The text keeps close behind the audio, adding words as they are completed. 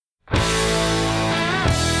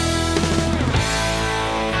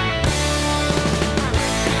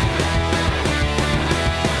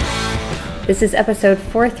This is episode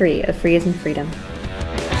 4.3 of Free as in Freedom.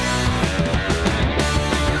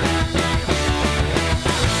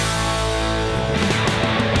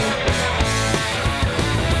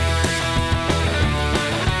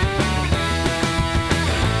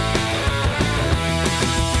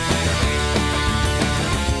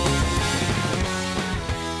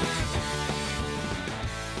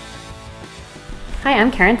 Hi,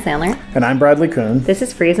 I'm Karen Sandler. And I'm Bradley Kuhn. This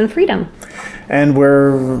is Free as in Freedom. And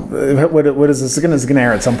what is this? It's going to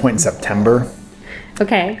air at some point in September.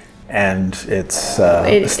 Okay. And it's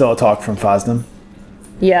still a talk from FOSDEM.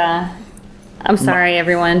 Yeah. I'm sorry,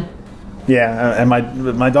 everyone. Yeah, and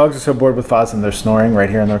my dogs are so bored with FOSDEM, they're snoring right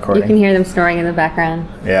here in the recording. You can hear them snoring in the background.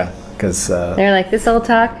 Yeah, because... they're like, this old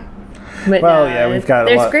talk? But well, yeah, we've got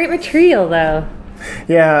there's great material, though.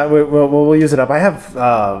 Yeah, we'll use it up. I have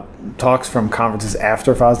talks from conferences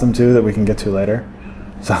after FOSDEM too that we can get to later.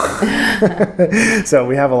 So, so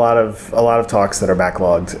we have a lot of talks that are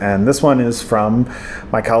backlogged, and this one is from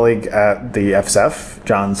my colleague at the FSF,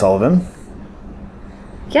 John Sullivan.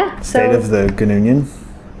 Yeah. State of the GNUnion.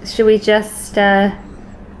 Should we just let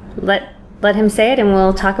him say it, and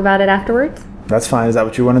we'll talk about it afterwards? That's fine. Is that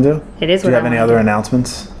what you want to do? It is. Do you have any other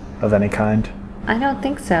announcements of any kind? I don't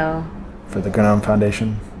think so. For the GNUnion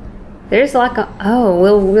Foundation? There's a lot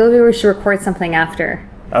we should record something after.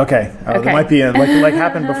 Okay. There might be, like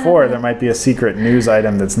happened before, there might be a secret news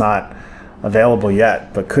item that's not available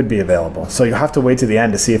yet, but could be available. So you'll have to wait to the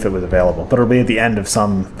end to see if it was available. But it'll be at the end of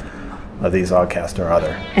some of these podcasts or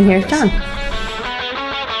other. And here's John.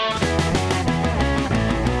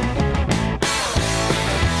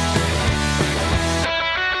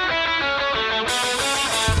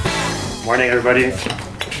 Morning, everybody.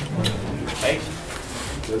 Hey.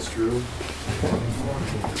 That's true.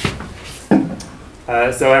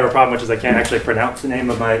 So I have a problem, which is I can't actually pronounce the name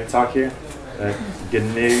of my talk here.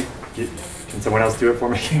 Can someone else do it for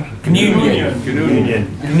me? GNUnion.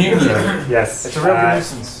 Yes. It's a real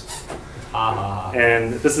nuisance.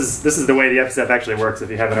 And this is the way the FSF actually works. If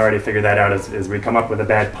you haven't already figured that out, is we come up with a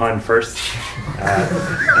bad pun first,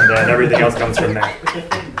 and then everything else comes from that.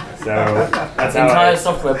 So that's how entire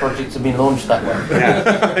software projects have been launched that way.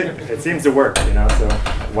 Yeah, it seems to work, so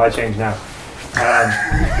why change now?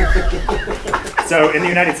 So in the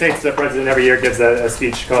United States, the president every year gives a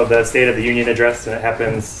speech called the State of the Union Address, and it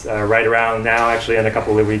happens right around now, actually in a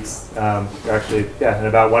couple of weeks. In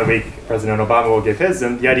about 1 week, President Obama will give his,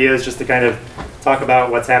 and the idea is just to kind of talk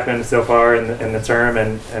about what's happened so far in the term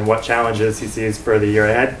and what challenges he sees for the year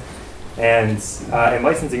ahead. And in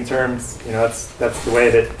licensing terms, that's the way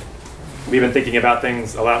that we've been thinking about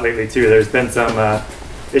things a lot lately too. There's been some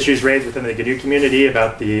issues raised within the GNU community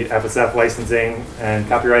about the FSF licensing and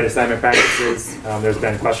copyright assignment practices. There's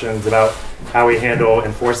been questions about how we handle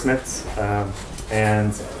enforcement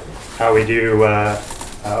and how we do a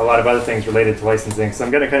lot of other things related to licensing. So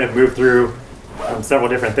I'm going to kind of move through several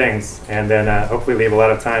different things and then hopefully leave a lot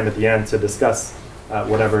of time at the end to discuss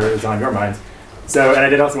whatever is on your mind. So, and I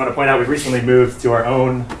did also want to point out we've recently moved to our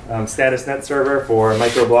own StatusNet server for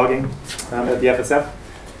microblogging at the FSF.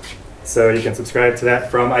 So you can subscribe to that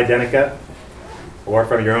from Identica or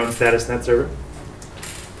from your own StatusNet server.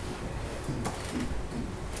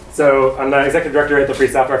 So I'm the executive director at the Free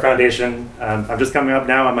Software Foundation. I'm just coming up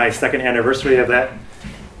now on my second anniversary of that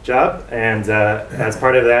job, and as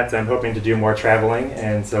part of that, I'm hoping to do more traveling,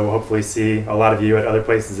 and so we'll hopefully see a lot of you at other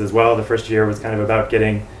places as well. The first year was kind of about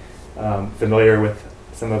getting familiar with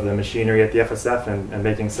some of the machinery at the FSF and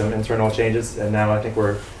making some internal changes, and now I think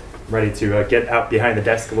we're ready to get out behind the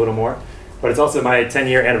desk a little more. But it's also my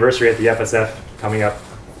 10-year anniversary at the FSF coming up.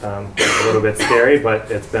 A little bit scary, but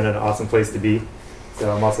it's been an awesome place to be, so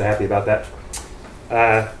I'm also happy about that.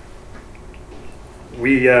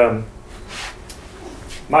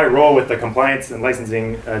 My role with the compliance and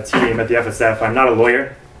licensing team at the FSF, I'm not a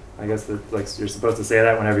lawyer. I guess you're supposed to say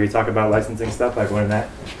that whenever you talk about licensing stuff. I've learned that.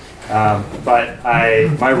 But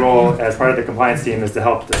my role as part of the compliance team is to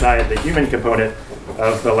help decide the human component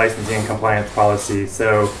of the licensing and compliance policy.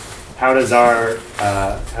 So how do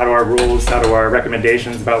our rules, how do our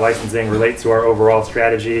recommendations about licensing relate to our overall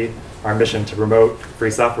strategy, our mission to promote free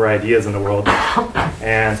software ideas in the world?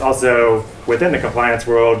 And also within the compliance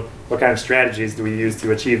world, what kind of strategies do we use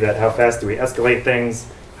to achieve that? How fast do we escalate things?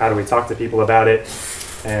 How do we talk to people about it?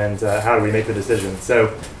 And how do we make the decision?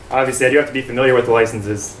 So obviously I do have to be familiar with the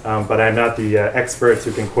licenses, but I'm not the expert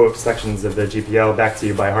who can quote sections of the GPL back to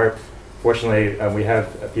you by heart. Fortunately, we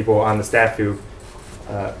have people on the staff who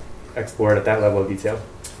explore it at that level of detail.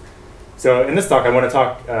 So in this talk, I want to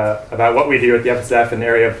talk about what we do at the FSF in the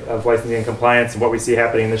area of licensing and compliance and what we see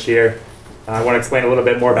happening this year. I want to explain a little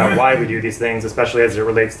bit more about why we do these things, especially as it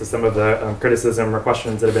relates to some of the criticism or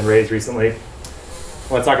questions that have been raised recently. I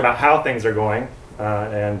want to talk about how things are going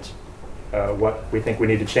and what we think we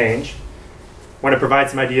need to change. I want to provide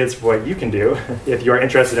some ideas for what you can do if you're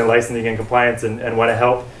interested in licensing and compliance and want to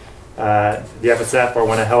help the FSF or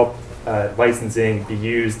want to help licensing be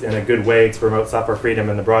used in a good way to promote software freedom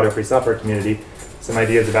in the broader free software community. Some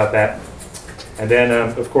ideas about that. And then,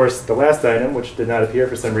 of course, the last item, which did not appear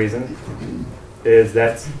for some reason, is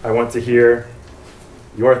that I want to hear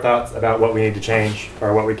your thoughts about what we need to change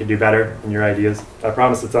or what we could do better and your ideas. I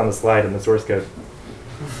promise it's on the slide in the source code.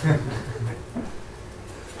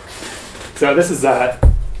 So this is the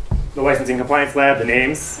Licensing Compliance Lab, the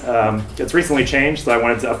names. It's recently changed, so I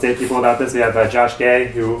wanted to update people about this. We have Josh Gay,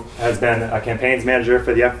 who has been a campaigns manager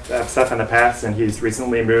for the FSF in the past, and he's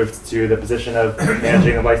recently moved to the position of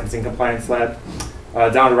managing the Licensing Compliance Lab.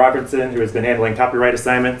 Don Robertson, who has been handling copyright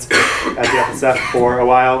assignments at the FSF for a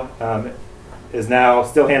while, is now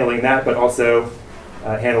still handling that, but also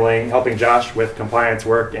helping Josh with compliance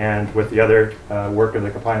work and with the other work of the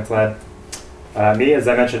Compliance Lab. Me, as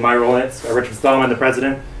I mentioned, my role in it, Richard Stallman, the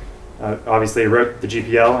president, obviously wrote the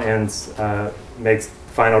GPL and makes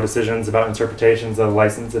final decisions about interpretations of the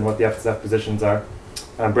license and what the FSF positions are.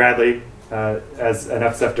 Bradley, as an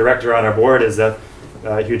FSF director on our board, is a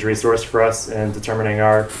huge resource for us in determining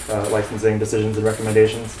our licensing decisions and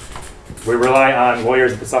recommendations. We rely on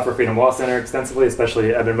lawyers at the Software Freedom Law Center extensively,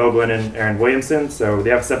 especially Evan Moglin and Aaron Williamson. So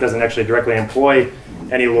the FSF doesn't actually directly employ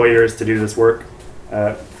any lawyers to do this work.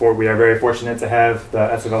 We are very fortunate to have the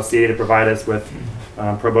SFLC to provide us with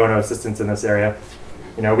pro bono assistance in this area.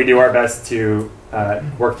 We do our best to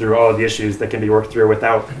work through all of the issues that can be worked through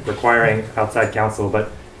without requiring outside counsel,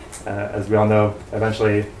 but as we all know,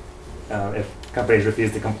 eventually if companies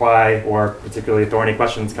refuse to comply or particularly thorny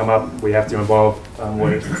questions come up, we have to involve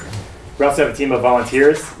lawyers. We also have a team of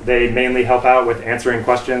volunteers. They mainly help out with answering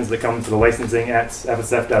questions that come to the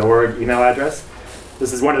licensing@fsf.org email address.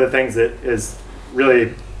 This is one of the things that is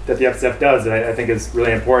really that the FSF does that I think is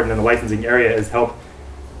really important in the licensing area, is help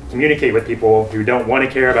communicate with people who don't want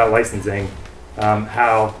to care about licensing,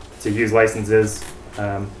 how to use licenses,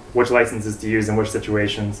 which licenses to use in which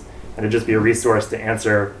situations, and to just be a resource to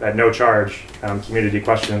answer at no charge community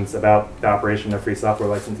questions about the operation of free software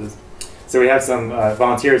licenses. So we have some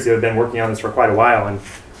volunteers who have been working on this for quite a while and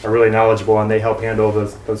are really knowledgeable, and they help handle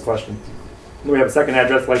those questions. And we have a second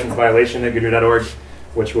address, license violation at GNU.org,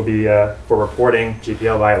 which will be for reporting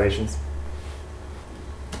GPL violations.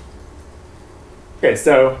 Okay,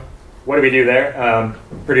 so what do we do there?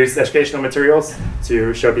 Produce educational materials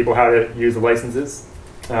to show people how to use the licenses,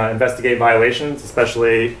 investigate violations,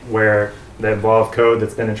 especially where they involve code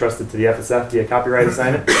that's been entrusted to the FSF via copyright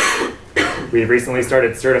assignment. We've recently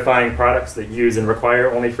started certifying products that use and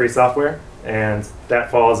require only free software, and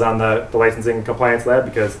that falls on the Licensing and Compliance Lab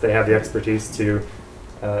because they have the expertise to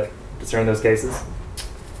discern those cases.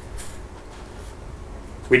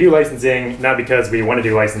 We do licensing not because we want to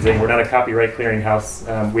do licensing. We're not a copyright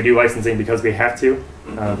clearinghouse. We do licensing because we have to,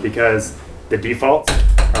 because the default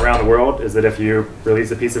around the world is that if you release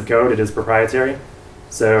a piece of code, it is proprietary.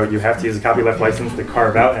 So you have to use a copyleft license to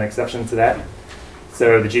carve out an exception to that.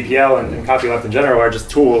 So the GPL and copyleft in general are just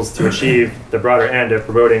tools to achieve the broader end of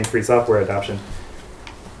promoting free software adoption.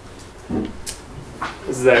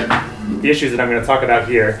 This is the issues that I'm going to talk about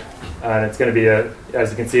here. And it's going to be, as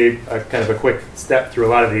you can see, a kind of a quick step through a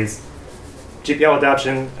lot of these. GPL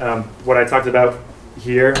adoption, what I talked about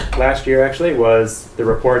here last year actually was the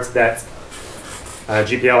reports that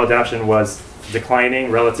GPL adoption was declining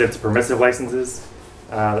relative to permissive licenses.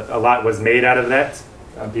 A lot was made out of that.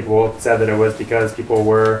 People said that it was because people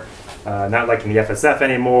were not liking the FSF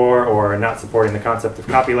anymore or not supporting the concept of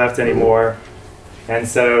copyleft anymore. And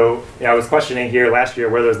so I was questioning here last year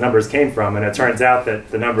where those numbers came from, and it turns out that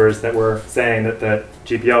the numbers that were saying that the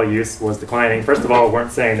GPL use was declining, first of all,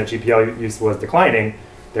 weren't saying that GPL use was declining.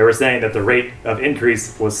 They were saying that the rate of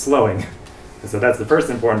increase was slowing. And so that's the first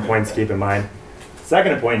important point to keep in mind.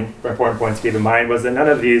 Second important point to keep in mind was that none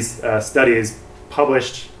of these studies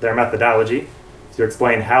published their methodology to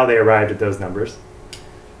explain how they arrived at those numbers.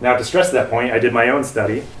 Now, to stress that point, I did my own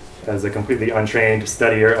study as a completely untrained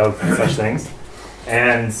studier of such things.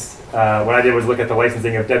 And what I did was look at the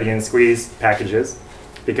licensing of Debian Squeeze packages,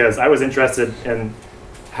 because I was interested in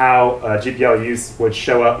how GPL use would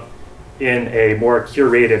show up in a more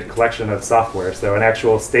curated collection of software, so an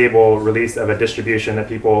actual stable release of a distribution that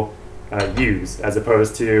people use, as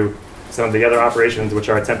opposed to some of the other operations which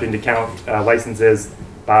are attempting to count licenses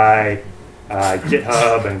by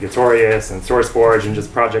GitHub and Gitorious and SourceForge and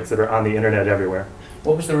just projects that are on the internet everywhere.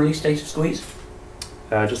 What was the release date of Squeeze?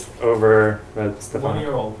 just over Stefan, 1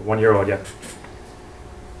 year old. 1 year old, yeah.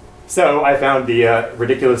 So I found the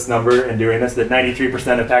ridiculous number in doing this, that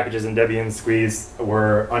 93% of packages in Debian Squeeze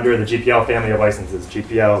were under the GPL family of licenses,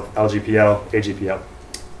 GPL, LGPL, AGPL.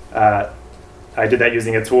 I did that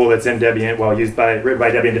using a tool that's in Debian, written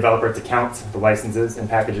by Debian developer to count the licenses and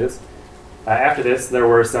packages. After this, there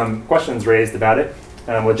were some questions raised about it,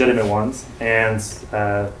 legitimate ones, and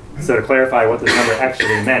so to clarify what this number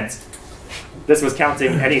actually meant, this was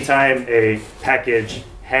counting any time a package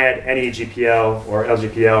had any GPL or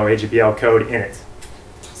LGPL or AGPL code in it.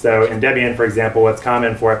 So in Debian, for example, it's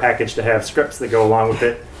common for a package to have scripts that go along with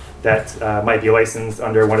it that might be licensed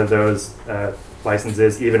under one of those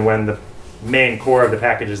licenses, even when the main core of the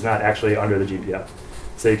package is not actually under the GPL.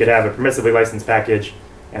 So you could have a permissively licensed package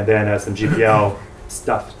and then some GPL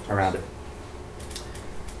stuff around it.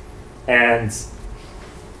 And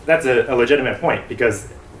that's a legitimate point,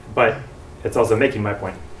 but it's also making my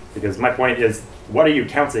point. Because my point is, what are you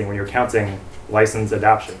counting when you're counting license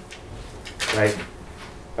adoption, right?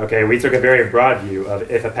 Okay, we took a very broad view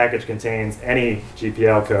of if a package contains any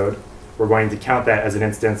GPL code, we're going to count that as an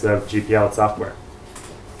instance of GPL software.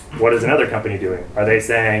 What is another company doing? Are they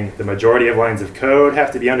saying the majority of lines of code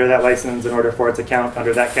have to be under that license in order for it to count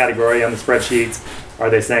under that category on the spreadsheets? Are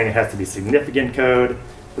they saying it has to be significant code?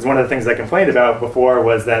 Because one of the things I complained about before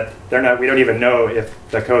was that we don't even know if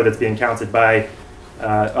the code that's being counted by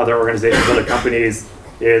other organizations, other companies,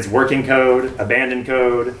 is working code, abandoned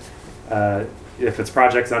code. If it's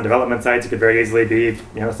projects on development sites, it could very easily be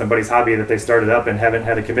somebody's hobby that they started up and haven't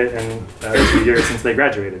had a commit in 2 years since they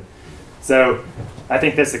graduated. So I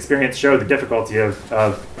think this experience showed the difficulty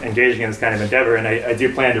of engaging in this kind of endeavor, and I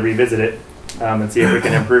do plan to revisit it and see if we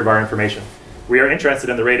can improve our information. We are interested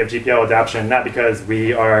in the rate of GPL adoption, not because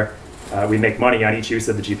we make money on each use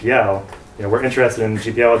of the GPL. We're interested in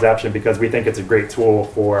GPL adoption because we think it's a great tool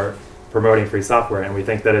for promoting free software, and we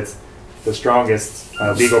think that it's the strongest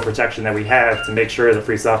legal protection that we have to make sure that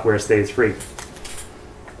free software stays free.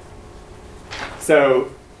 So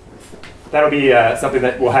that'll be something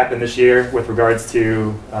that will happen this year with regards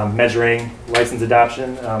to measuring license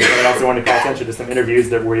adoption. But I also want to call attention to some interviews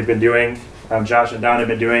that we've been doing, Josh and Don have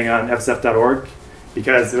been doing on fsf.org,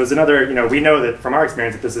 because it was another, we know that from our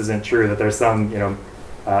experience that this isn't true, that there's some,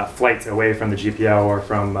 flight away from the GPL or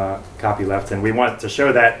from copyleft, and we want to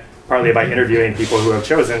show that partly by interviewing people who have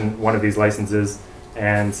chosen one of these licenses,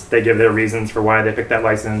 and they give their reasons for why they picked that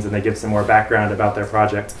license, and they give some more background about their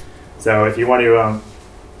project. So if you want to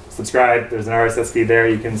subscribe, there's an RSS feed there.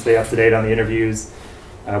 You can stay up to date on the interviews.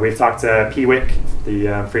 We've talked to PWIC,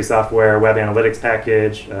 the free software web analytics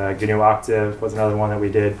package. GNU Octave was another one that we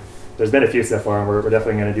did. There's been a few so far, and we're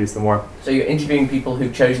definitely going to do some more. So you're interviewing people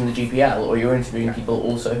who've chosen the GPL, or you're interviewing people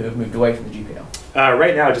also who have moved away from the GPL?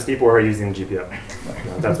 Right now, just people who are using the GPL.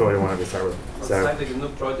 That's what we wanted to start with. Outside the GNU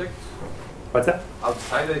project? What's that?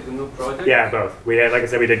 Outside the GNU project? Yeah, both. We had, like I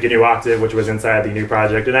said, we did GNU Octave, which was inside the GNU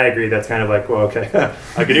project, and I agree that's kind of like, well, okay,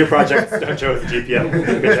 a GNU project chose the GPL.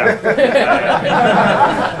 Good job.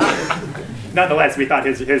 Nonetheless, we thought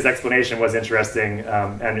his explanation was interesting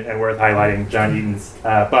and worth highlighting, John Eaton's.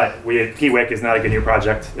 But PWIC is not a GNU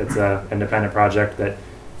project. It's an independent project that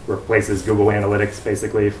replaces Google Analytics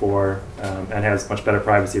basically and has much better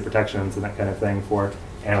privacy protections and that kind of thing for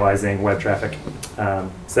analyzing web traffic.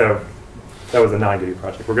 So that was a non-GNU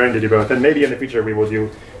project. We're going to do both, and maybe in the future we will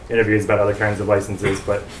do interviews about other kinds of licenses.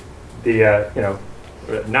 But the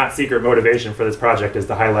not secret motivation for this project is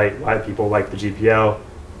to highlight why people like the GPL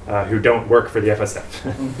who don't work for the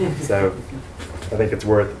FSF. So I think it's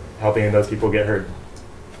worth helping those people get heard.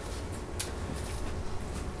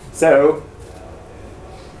 So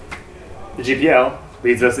the GPL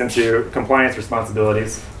leads us into compliance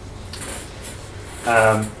responsibilities.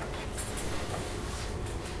 As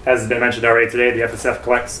has been mentioned already today, the FSF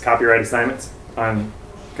collects copyright assignments on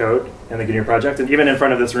code in the GNU project, and even in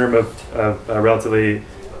front of this room of relatively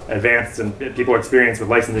advanced and people experienced with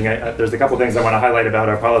licensing, there's a couple things I want to highlight about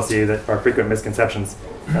our policy that are frequent misconceptions.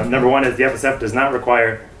 Number one is the FSF does not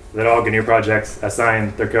require that all GNU projects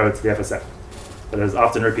assign their code to the FSF. That is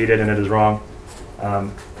often repeated and it is wrong.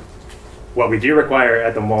 What we do require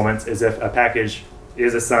at the moment is if a package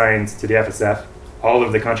is assigned to the FSF, all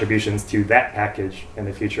of the contributions to that package in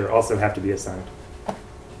the future also have to be assigned.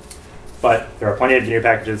 But there are plenty of GNU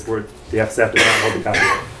packages where the FSF does not hold the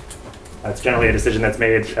copyright. It's generally a decision that's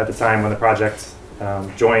made at the time when the project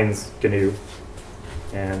joins GNU,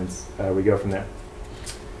 and we go from there.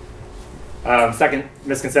 Second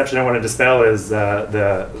misconception I want to dispel is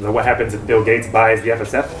the what happens if Bill Gates buys the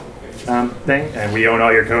FSF thing, and we own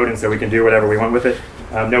all your code, and so we can do whatever we want with it.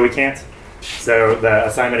 No, we can't. So the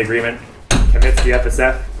assignment agreement commits the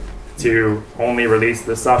FSF to only release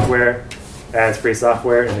the software as free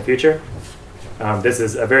software in the future. This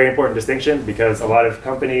is a very important distinction because a lot of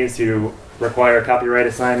companies who require copyright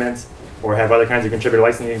assignments or have other kinds of contributor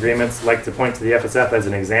licensing agreements like to point to the FSF as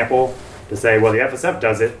an example to say, well, the FSF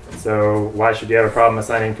does it, so why should you have a problem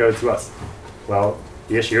assigning code to us? Well,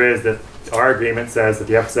 the issue is that our agreement says that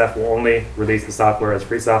the FSF will only release the software as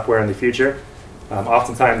free software in the future.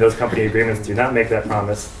 Oftentimes, those company agreements do not make that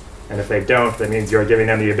promise, and if they don't, that means you're giving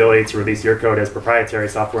them the ability to release your code as proprietary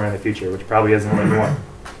software in the future, which probably isn't what you want.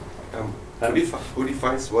 Who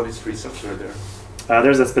defines what is free software there?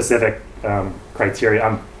 There's a specific criteria.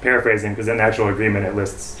 I'm paraphrasing because in the actual agreement it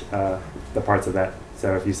lists the parts of that.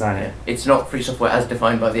 So if you sign it, It's not free software as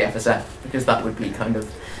defined by the FSF, because that would be kind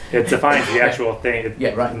of... it defines the actual thing. It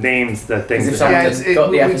Yeah, right. names the things. Because if that someone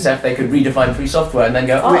got the FSF, they could redefine free software and then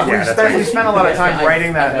go, oh, Yeah, that's right. We spent a lot of time Yeah,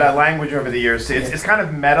 writing I- that language over the years. It's kind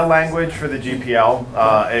of meta language for the GPL,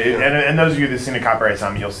 and those of you that've seen the copyright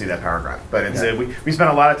assignment, you'll see that paragraph. But it's we spent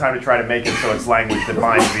a lot of time to try to make it so it's language that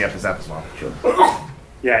binds the FSF as well.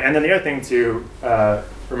 Yeah, and then the other thing to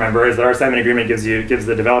remember is that our assignment agreement gives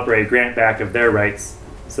the developer a grant back of their rights,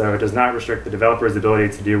 so it does not restrict the developer's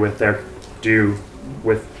ability to do with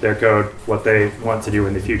their code what they want to do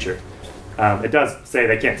in the future. It does say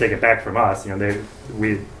they can't take it back from us. You know,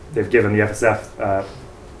 they've given the FSF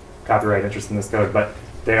copyright interest in this code, but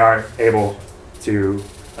they are able to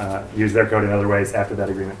use their code in other ways after that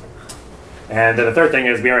agreement. And then the third thing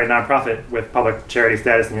is we are a nonprofit with public charity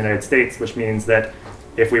status in the United States, which means that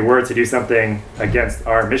if we were to do something against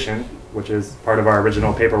our mission, which is part of our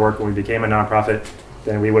original paperwork when we became a nonprofit,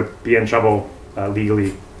 then we would be in trouble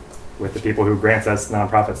legally with the people who grants us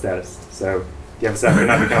nonprofit status. So the FSF could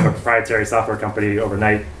not become a proprietary software company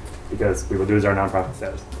overnight because we would lose our nonprofit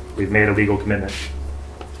status. We've made a legal commitment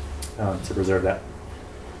to preserve that.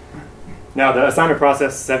 Now the assignment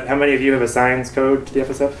process, how many of you have assigned code to the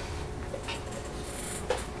FSF?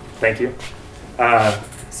 Thank you.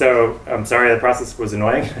 So I'm sorry the process was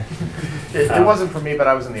annoying. It wasn't for me, but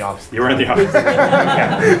I was in the office. You were in the office.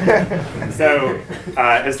 Okay. So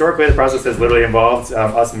historically, the process has literally involved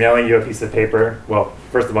us mailing you a piece of paper. Well,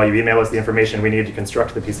 first of all, you email us the information we need to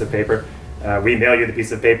construct the piece of paper. We mail you the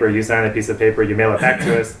piece of paper. You sign the piece of paper. You mail it back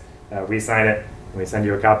to us. We sign it. And we send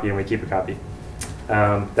you a copy, and we keep a copy.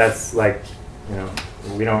 That's like, you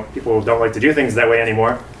know, people don't like to do things that way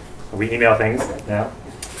anymore. We email things now.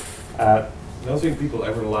 I don't think people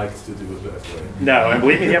ever liked to do it that way. No, and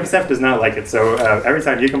believe me, the FSF does not like it. So every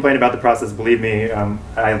time you complain about the process, believe me,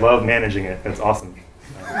 I love managing it. It's awesome.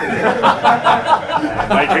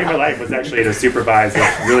 My dream of life was actually to supervise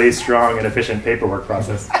a really strong and efficient paperwork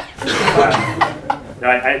process. No,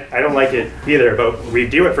 I don't like it either, but we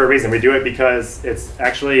do it for a reason. We do it because it's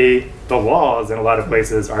actually the laws in a lot of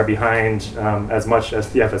places are behind as much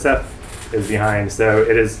as the FSF is behind. So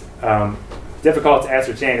it is difficult to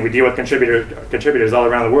ascertain. We deal with contributors all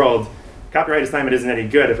around the world. Copyright assignment isn't any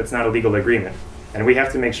good if it's not a legal agreement. And we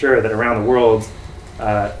have to make sure that around the world,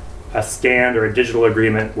 a scanned or a digital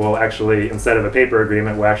agreement will actually, instead of a paper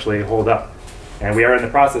agreement, will actually hold up. And we are in the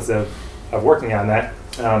process of working on that.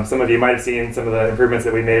 Some of you might have seen some of the improvements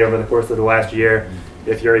that we made over the course of the last year.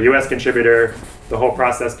 If you're a US contributor, the whole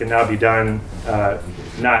process can now be done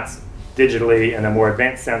not digitally in a more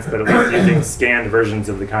advanced sense, but at least using scanned versions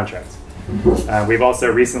of the contracts. We've also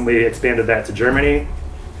recently expanded that to Germany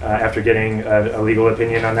after getting a legal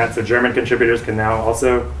opinion on that. So German contributors can now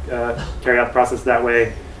also carry out the process that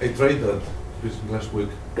way. I tried that last week.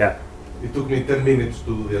 Yeah. It took me 10 minutes to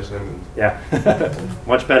do the assignment. Yeah.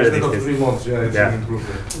 Much better Instead these of days. 3 months, it's Yeah. an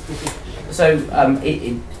improvement. So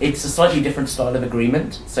it's a slightly different style of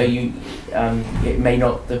agreement. So it may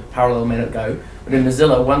not, the parallel may not go. But in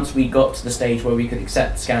Mozilla, once we got to the stage where we could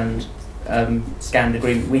accept scanned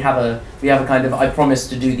agreement, we have a kind of I promise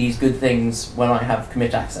to do these good things when I have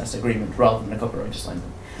commit access agreement rather than a copyright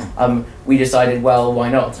assignment. We decided, well, why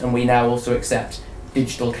not? And we now also accept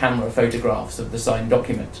digital camera photographs of the signed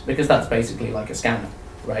document because that's basically like a scanner,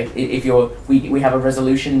 right? If we have a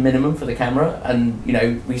resolution minimum for the camera, and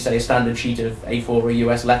we say a standard sheet of A4 or a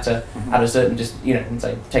US letter at a certain and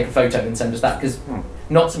say take a photo and send us that because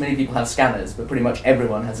not so many people have scanners, but pretty much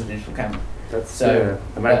everyone has a digital camera. That's, So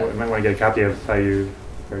I might want to get a copy of how you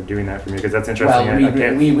are doing that for me because that's interesting.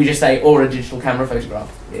 Well, we just say or a digital camera photograph.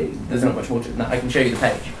 There's not much more to it than that. I can show you the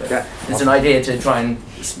page. But Yeah. it's an idea to try and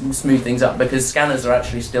smooth things up because scanners are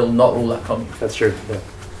actually still not all that common. That's true. Yeah.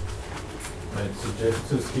 I suggest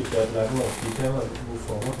to skip that level of detail and move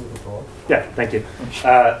forward with the talk. Yeah, thank you.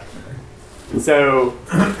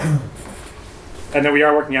 And then we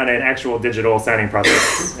are working on an actual digital signing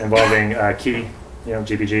process involving key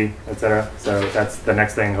GPG, etc. So that's the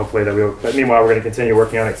next thing, hopefully, that we'll. But meanwhile, we're going to continue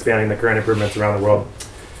working on expanding the current improvements around the world.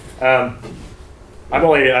 I'm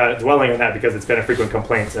only dwelling on that because it's been a frequent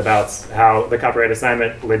complaint about how the copyright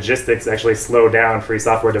assignment logistics actually slow down free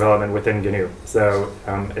software development within GNU. So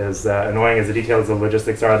as annoying as the details of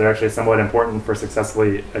logistics are, they're actually somewhat important for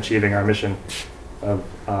successfully achieving our mission of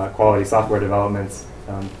quality software development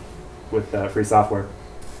with free software.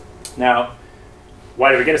 Now,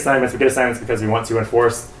 why do we get assignments? We get assignments because we want to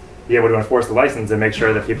be able to enforce the license and make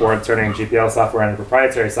sure that people aren't turning GPL software into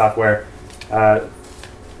proprietary software.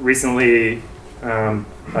 Recently,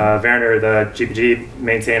 Werner, the GPG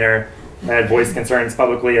maintainer, had voiced concerns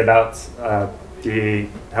publicly about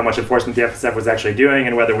how much enforcement the FSF was actually doing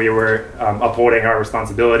and whether we were upholding our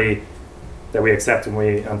responsibility that we accept when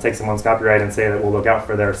we take someone's copyright and say that we'll look out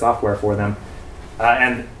for their software for them.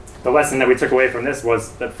 And the lesson that we took away from this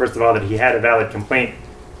was that, first of all, that he had a valid complaint,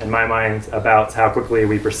 in my mind, about how quickly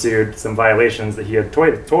we pursued some violations that he had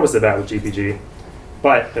told us about with GPG.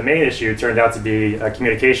 But the main issue turned out to be a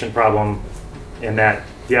communication problem in that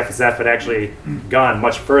the FSF had actually gone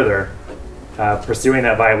much further pursuing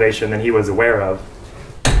that violation than he was aware of.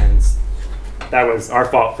 And that was our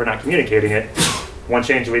fault for not communicating it. One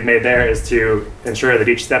change that we've made there is to ensure that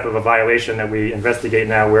each step of a violation that we investigate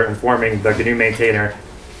now, we're informing the GNU maintainer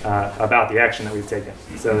about the action that we've taken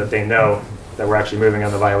so that they know that we're actually moving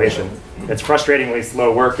on the violation. It's frustratingly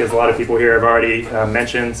slow work, as a lot of people here have already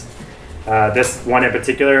mentioned. This one in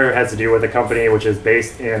particular has to do with a company which is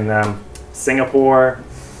based in Singapore,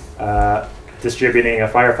 distributing a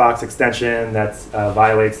Firefox extension that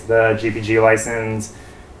violates the GPG license.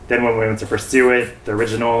 Then when we went to pursue it, the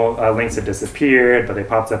original links had disappeared, but they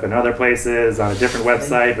popped up in other places on a different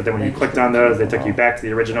website. But then when you clicked on those, they took you back to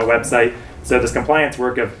the original website. So this compliance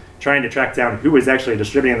work of trying to track down who is actually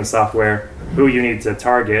distributing the software, who you need to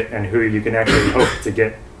target, and who you can actually hope to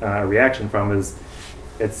get a reaction from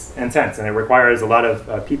it's intense, and it requires a lot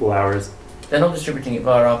of people hours. They're not distributing it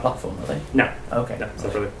via our platform, are they? No. Okay. No,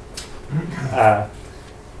 separately.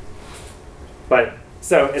 But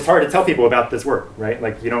so it's hard to tell people about this work, right?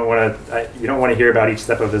 Like you don't want to hear about each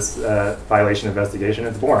step of this violation investigation.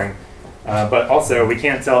 It's boring. But also we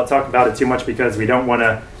can't talk about it too much because we don't want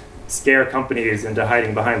to scare companies into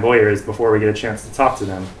hiding behind lawyers before we get a chance to talk to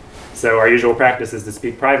them. So our usual practice is to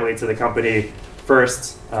speak privately to the company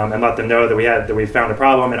first and let them know that we found a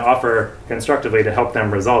problem and offer constructively to help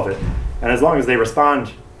them resolve it. And as long as they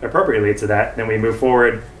respond appropriately to that, then we move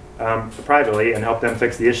forward privately and help them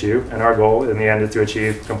fix the issue. And our goal in the end is to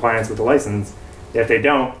achieve compliance with the license. If they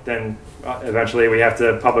don't, then eventually we have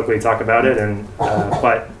to publicly talk about it. And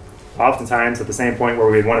but oftentimes at the same point where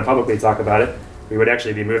we'd want to publicly talk about it, we would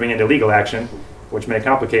actually be moving into legal action, which may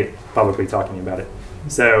complicate publicly talking about it.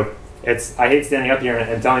 So I hate standing up here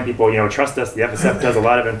and telling people, trust us, the FSF does a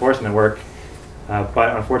lot of enforcement work,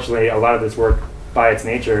 but unfortunately a lot of this work by its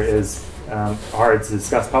nature is hard to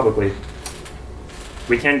discuss publicly.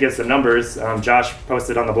 We can give some numbers. Josh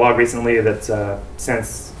posted on the blog recently that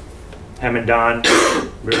since him and Don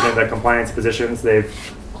moved into compliance positions, they've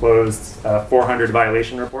closed 400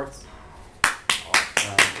 violation reports.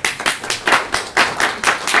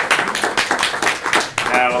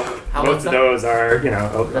 Most of those are,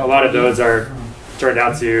 a lot of those are turned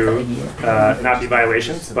out to not be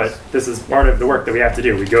violations, but this is part of the work that we have to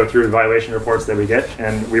do. We go through the violation reports that we get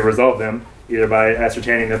and we resolve them either by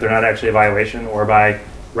ascertaining that they're not actually a violation or by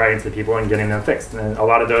writing to the people and getting them fixed. And a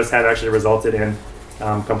lot of those have actually resulted in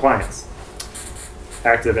compliance.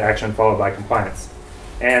 Active action followed by compliance.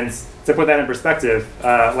 And to put that in perspective,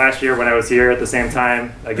 last year when I was here at the same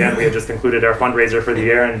time, again, we had just concluded our fundraiser for the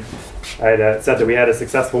year, and I had said that we had a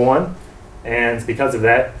successful one. And because of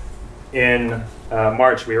that, in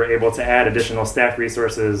March, we were able to add additional staff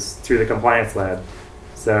resources to the compliance lab.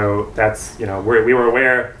 So that's, we were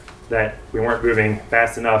aware that we weren't moving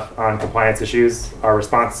fast enough on compliance issues. Our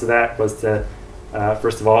response to that was to,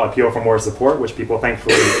 first of all, appeal for more support, which people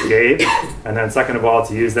thankfully gave. And then second of all,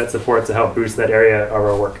 to use that support to help boost that area of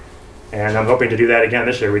our work. And I'm hoping to do that again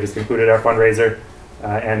this year. We just concluded our fundraiser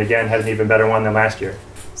and again had an even better one than last year.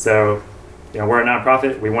 So, we're a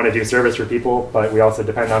nonprofit. We want to do service for people, but we also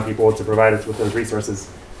depend on people to provide us with those resources.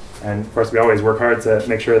 And of course, we always work hard to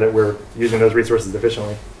make sure that we're using those resources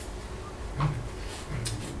efficiently.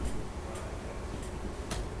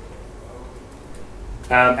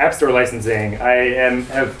 App Store licensing. I'm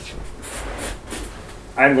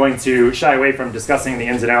going to shy away from discussing the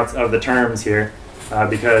ins and outs of the terms here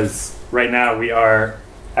because right now we are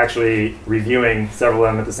actually reviewing several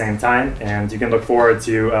of them at the same time, and you can look forward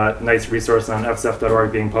to a nice resource on fsf.org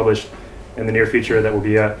being published in the near future that will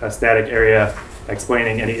be a static area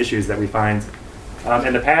explaining any issues that we find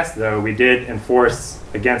In the past, though, we did enforce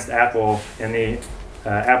against Apple in the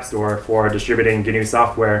App Store for distributing GNU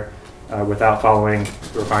software without following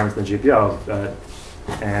the requirements of the GPL.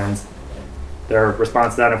 And their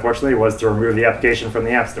response to that, unfortunately, was to remove the application from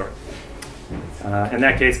the App Store. In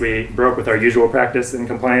that case, we broke with our usual practice in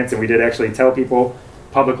compliance, and we did actually tell people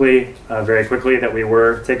publicly very quickly that we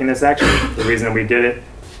were taking this action. The reason we did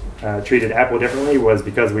it, treated Apple differently, was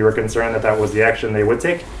because we were concerned that that was the action they would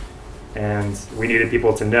take. And we needed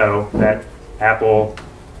people to know that Apple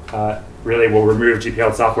really will remove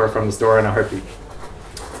GPL software from the store in a heartbeat.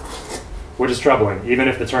 Which is troubling, even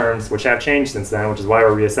if the terms, which have changed since then, which is why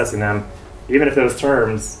we're reassessing them, even if those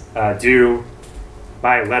terms do,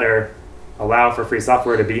 by letter, allow for free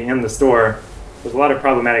software to be in the store, there's a lot of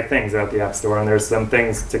problematic things about the App Store, and there's some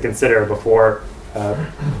things to consider before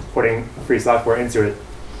putting free software into it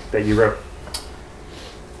that you wrote.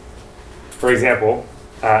 For example,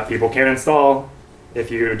 people can't install, if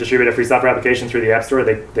you distribute a free software application through the App Store,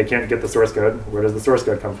 they can't get the source code. Where does the source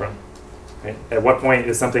code come from? Right? At what point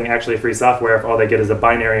is something actually free software if all they get is a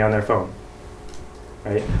binary on their phone?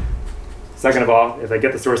 Right? Second of all, if they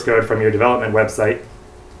get the source code from your development website,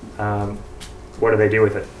 what do they do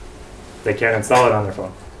with it? They can't install it on their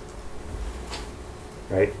phone.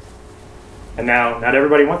 Right? And now, not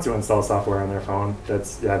everybody wants to install software on their phone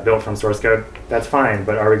that's built from source code. That's fine,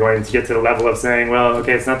 but are we going to get to the level of saying, well,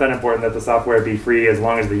 okay, it's not that important that the software be free as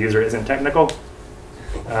long as the user isn't technical?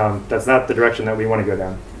 That's not the direction that we want to go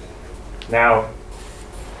down. Now,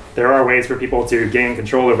 there are ways for people to gain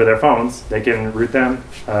control over their phones. They can root them,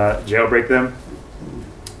 jailbreak them.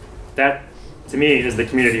 That, to me, is the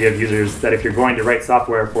community of users that if you're going to write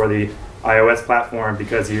software for the iOS platform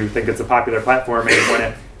because you think it's a popular platform and you want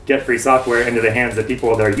to get free software into the hands of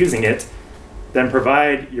people that are using it, then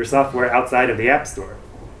provide your software outside of the App Store.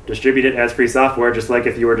 Distribute it as free software, just like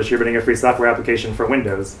if you were distributing a free software application for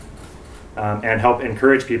Windows, and help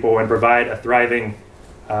encourage people and provide a thriving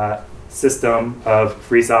system of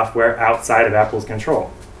free software outside of Apple's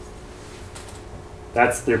control.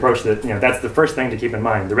 That's the approach that, that's the first thing to keep in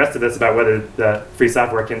mind. The rest of this about whether the free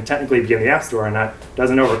software can technically be in the App Store or not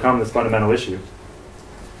doesn't overcome this fundamental issue.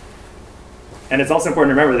 And it's also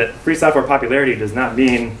important to remember that free software popularity does not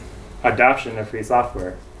mean adoption of free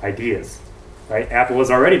software ideas, right? Apple is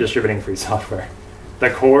already distributing free software.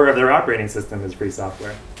 The core of their operating system is free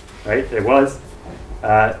software, right? It was.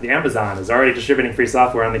 The Amazon is already distributing free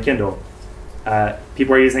software on the Kindle.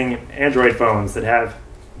 People are using Android phones that have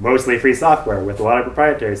mostly free software with a lot of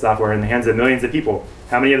proprietary software in the hands of millions of people.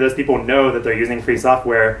 How many of those people know that they're using free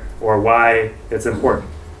software or why it's important?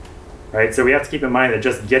 Right? So we have to keep in mind that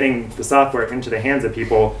just getting the software into the hands of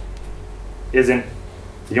people isn't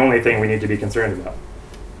the only thing we need to be concerned about.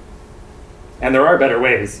 And there are better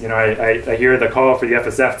ways. I hear the call for the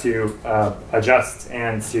FSF to adjust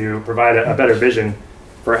and to provide a better vision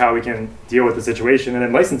for how we can deal with the situation. And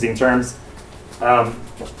in licensing terms,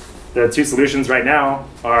 the two solutions right now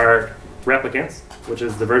are Replicants, which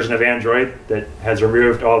is the version of Android that has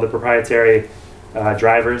removed all the proprietary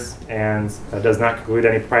drivers and does not include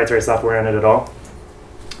any proprietary software in it at all.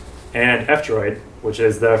 And F-Droid, which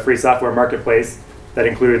is the free software marketplace that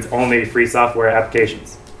includes only free software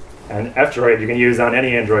applications. And F-Droid you can use on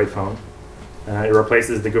any Android phone. It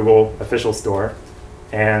replaces the Google official store.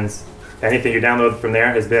 And anything you download from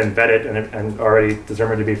there has been vetted and already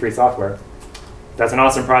determined to be free software. That's an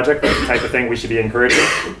awesome project. That's the type of thing we should be encouraging.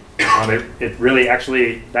 It really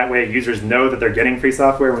actually, that way users know that they're getting free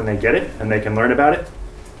software when they get it and they can learn about it.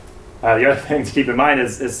 The other thing to keep in mind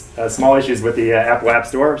is small issues with the Apple App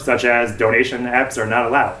Store, such as donation apps are not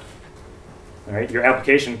allowed. All right? Your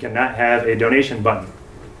application cannot have a donation button.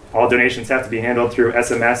 All donations have to be handled through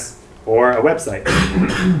SMS or a website.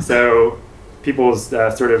 So people's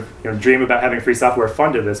sort of dream about having free software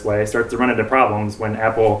funded this way starts to run into problems when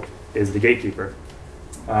Apple is the gatekeeper.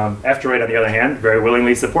 F-Droid, on the other hand, very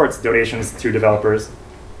willingly supports donations to developers.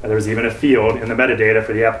 There's even a field in the metadata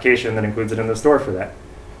for the application that includes it in the store for that.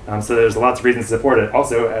 So there's lots of reasons to support it.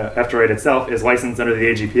 Also, F-Droid itself is licensed under the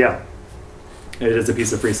AGPL. It is a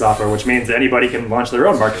piece of free software, which means that anybody can launch their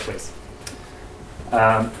own marketplace.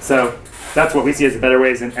 So that's what we see as the better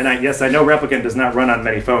ways. And yes, I know Replicant does not run on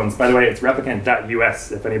many phones. By the way, it's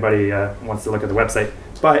replicant.us if anybody wants to look at the website.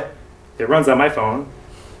 But it runs on my phone.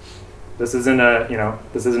 This isn't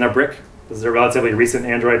a brick. This is a relatively recent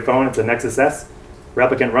Android phone. It's a Nexus S.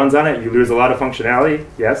 Replicant runs on it. You lose a lot of functionality.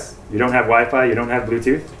 Yes. You don't have Wi-Fi. You don't have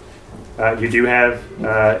Bluetooth. You do have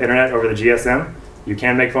internet over the GSM. You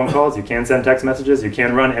can make phone calls. You can send text messages. You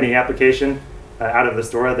can run any application out of the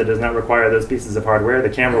store that does not require those pieces of hardware. The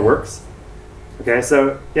camera works. Okay,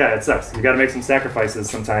 so yeah, it sucks. You got to make some sacrifices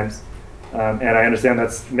sometimes. And I understand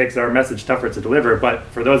that makes our message tougher to deliver, but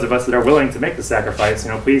for those of us that are willing to make the sacrifice,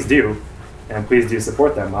 please do, and please do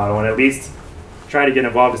support that model, and at least try to get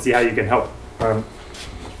involved to see how you can help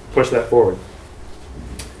push that forward.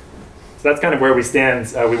 So that's kind of where we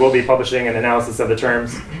stand. We will be publishing an analysis of the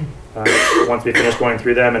terms once we finish going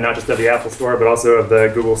through them, and not just of the Apple Store, but also of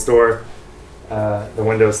the Google Store, the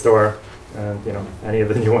Windows Store, and any of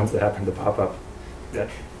the new ones that happen to pop up. Yeah.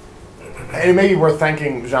 And it may be worth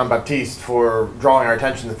thanking Jean-Baptiste for drawing our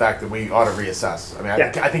attention to the fact that we ought to reassess. I mean,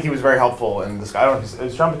 I think he was very helpful in this. I don't know,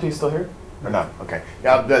 is Jean-Baptiste still here? Or no? Okay.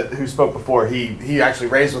 Yeah, who spoke before, he actually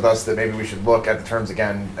raised with us that maybe we should look at the terms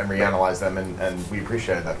again and reanalyze them, and we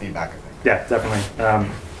appreciated that feedback, I think. Yeah, definitely.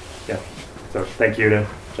 Yeah. So thank you to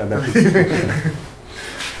Jean-Baptiste.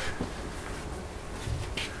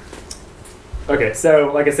 Okay,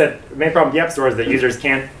 so like I said, the main problem with the App Store is that users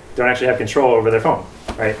don't actually have control over their phone,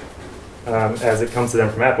 right? As it comes to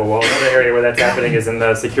them from Apple. Well, another area where that's happening is in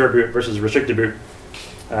the secure boot versus restricted boot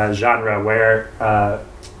genre, where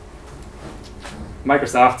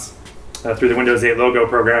Microsoft, through the Windows 8 logo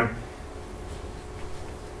program,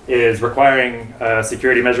 is requiring a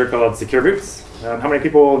security measure called secure boots. How many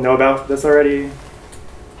people know about this already?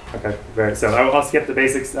 Okay, so I'll skip the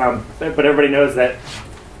basics, but everybody knows that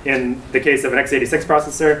in the case of an x86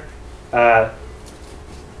 processor,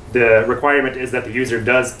 the requirement is that the user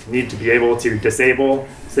does need to be able to disable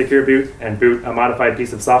secure boot and boot a modified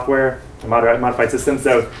piece of software, a modified system.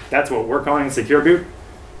 So that's what we're calling secure boot.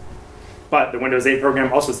 But the Windows 8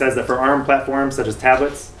 program also says that for ARM platforms, such as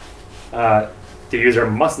tablets, the user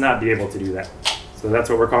must not be able to do that. So that's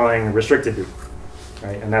what we're calling restricted boot,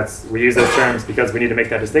 right? And we use those terms because we need to make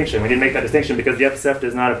that distinction. We need to make that distinction because the FSF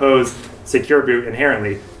does not oppose secure boot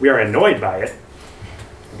inherently. We are annoyed by it,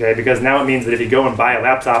 okay? Because now it means that if you go and buy a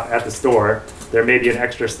laptop at the store, there may be an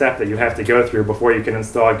extra step that you have to go through before you can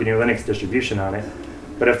install a GNU Linux distribution on it.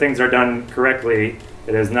 But if things are done correctly,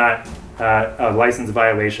 it is not a license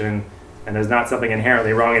violation, and there's not something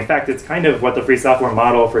inherently wrong. In fact, it's kind of what the free software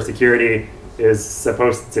model for security is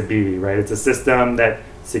supposed to be, right? It's a system that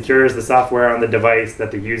secures the software on the device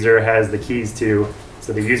that the user has the keys to,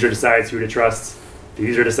 so the user decides who to trust, the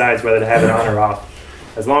user decides whether to have it on or off.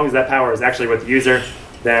 As long as that power is actually with the user,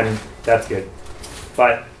 then that's good.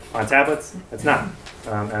 But on tablets, it's not.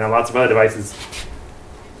 And on lots of other devices,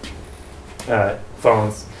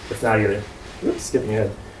 phones, it's not either. Oops, skipping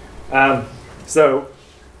ahead. So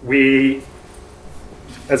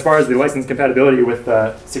as far as the license compatibility with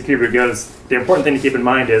secure boot goes, the important thing to keep in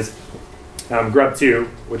mind is Grub2,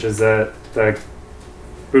 which is the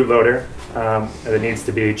bootloader that needs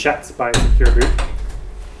to be checked by secure boot,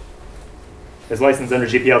 is licensed under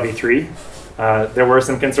GPL v3. There were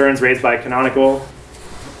some concerns raised by Canonical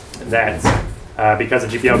that because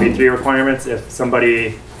of GPL v3 requirements, if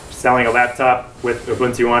somebody selling a laptop with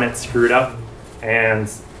Ubuntu on it screwed up and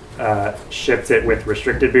shipped it with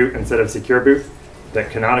restricted boot instead of secure boot, that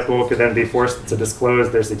Canonical could then be forced to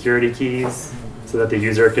disclose their security keys so that the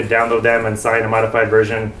user could download them and sign a modified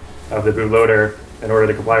version of the bootloader in order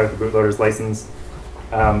to comply with the bootloader's license.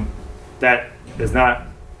 That is not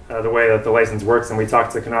the way that the license works, and we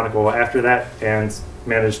talked to Canonical after that and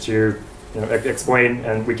managed to explain,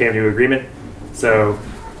 and we came to an agreement. So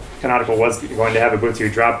Canonical was going to have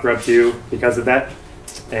Ubuntu drop Grub2 because of that,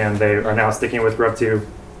 and they are now sticking with Grub2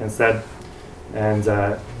 instead. And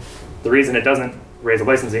the reason it doesn't raise a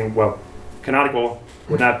licensing, well, Canonical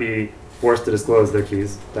would not be forced to disclose their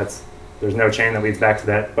keys. There's no chain that leads back to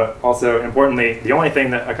that. But also, importantly, the only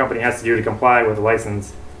thing that a company has to do to comply with a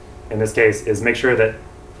license, in this case, is make sure that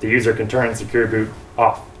the user can turn secure boot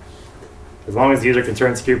off. As long as the user can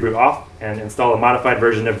turn secure boot off and install a modified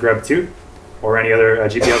version of Grub2 or any other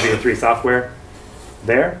GPL v3 software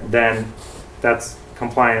there, then that's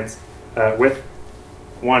compliant with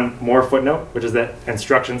one more footnote, which is that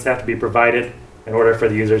instructions have to be provided in order for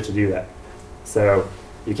the user to do that. So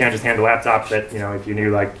you can't just hand a laptop that, if you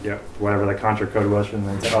knew whatever the contra code was, and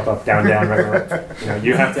then up, down, down, right.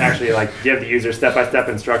 You have to actually give the user step-by-step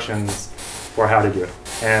instructions for how to do it.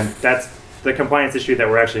 And that's the compliance issue that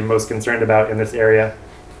we're actually most concerned about in this area.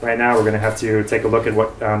 Right now, we're going to have to take a look at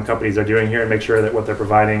what companies are doing here and make sure that what they're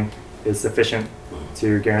providing is sufficient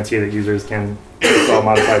to guarantee that users can install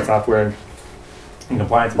modified software in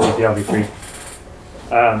compliance with GPL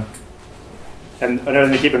v3. And another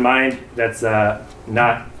thing to keep in mind that's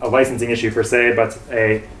not a licensing issue per se, but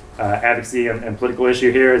a advocacy and political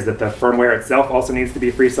issue here is that the firmware itself also needs to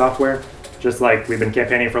be free software. Just like we've been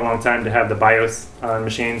campaigning for a long time to have the BIOS on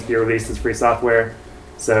machines be released as free software.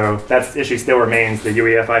 So that issue still remains. The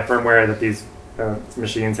UEFI firmware that these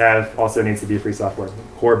machines have also needs to be free software.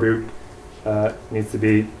 Core boot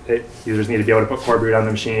users need to be able to put core boot on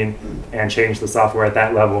the machine and change the software at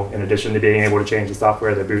that level, in addition to being able to change the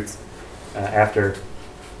software that boots after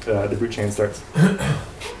the boot chain starts.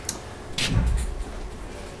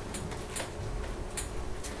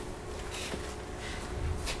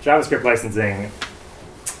 JavaScript licensing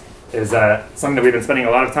is something that we've been spending a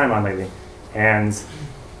lot of time on lately, and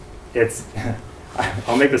it's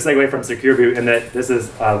I'll make the segue from Secure Boot in that this is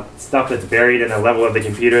stuff that's buried in a level of the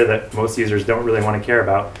computer that most users don't really want to care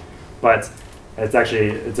about, but it's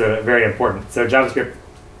very important. So JavaScript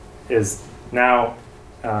is now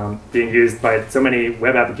being used by so many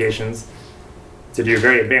web applications to do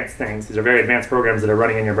very advanced things. These are very advanced programs that are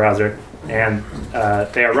running in your browser, and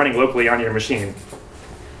they are running locally on your machine,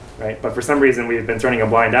 right? But for some reason, we've been turning a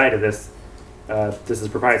blind eye to this. This is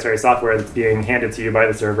proprietary software that's being handed to you by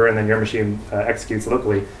the server, and then your machine executes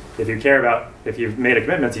locally. If you've made a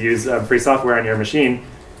commitment to use free software on your machine,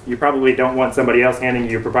 you probably don't want somebody else handing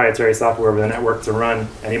you proprietary software over the network to run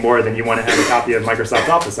any more than you want to have a copy of Microsoft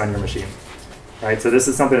Office on your machine, right? So this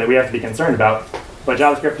is something that we have to be concerned about. But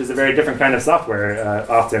JavaScript is a very different kind of software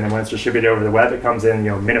often, and when it's distributed over the web, it comes in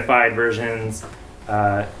minified versions.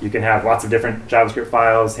 You can have lots of different JavaScript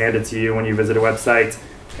files handed to you when you visit a website.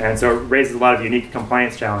 And so it raises a lot of unique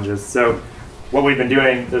compliance challenges. So what we've been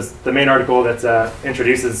doing, the main article that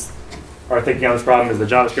introduces our thinking on this problem is the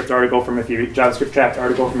JavaScript tracked article from a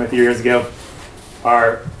few years ago.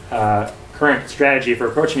 Our current strategy for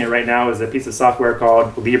approaching it right now is a piece of software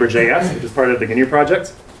called Libre.js, which is part of the GNU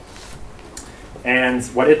project. And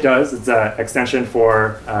what it does, it's an extension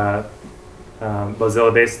for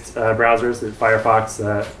Mozilla-based browsers,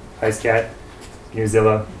 Firefox, IceCat,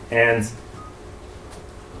 Mozilla, and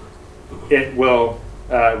it will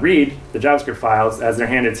read the JavaScript files as they're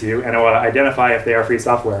handed to you, and it will identify if they are free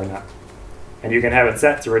software or not. And you can have it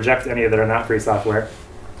set to reject any that are not free software.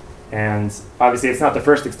 And obviously, it's not the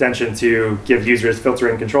first extension to give users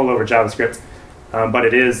filtering control over JavaScript, but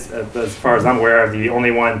it is, as far as I'm aware, the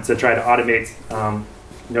only one to try to automate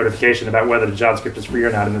notification about whether the JavaScript is free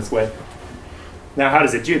or not in this way. Now, how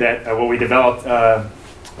does it do that? Well, we developed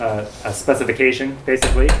a specification,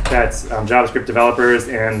 basically, that JavaScript developers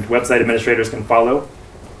and website administrators can follow.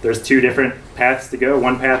 There's two different paths to go.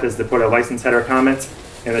 One path is to put a license header comment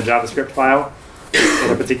in a JavaScript file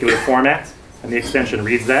in a particular format, and the extension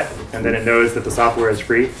reads that, and then it knows that the software is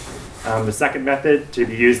free. The second method, to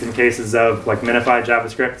be used in cases of minified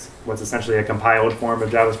JavaScript, what's essentially a compiled form of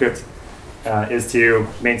JavaScript, is to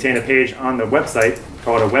maintain a page on the website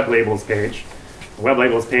called a web labels page. The web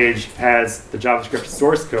labels page has the JavaScript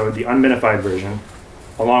source code, the unminified version,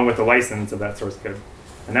 along with the license of that source code.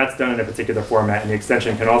 And that's done in a particular format, and the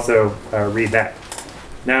extension can also read that.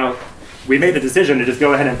 Now, we made the decision to just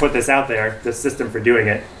go ahead and put this out there, this system for doing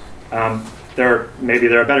it. Maybe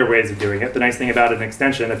there are better ways of doing it. The nice thing about an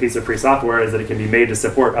extension, a piece of free software, is that it can be made to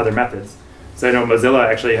support other methods. So I know Mozilla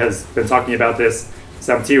actually has been talking about this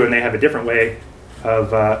some too, and they have a different way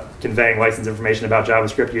of conveying license information about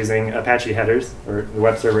JavaScript using Apache headers, or the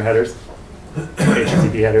web server headers, or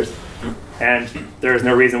HTTP headers. And there is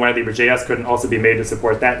no reason why Libre.js couldn't also be made to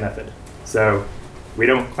support that method. So we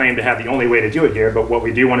don't claim to have the only way to do it here, but what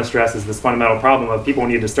we do want to stress is this fundamental problem of people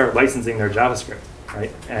need to start licensing their JavaScript,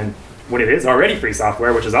 right? And when it is already free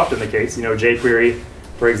software, which is often the case, jQuery,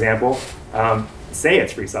 for example, say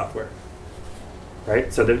it's free software,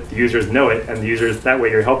 right? So that the users know it, and that way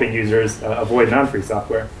you're helping users avoid non-free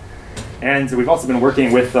software. And we've also been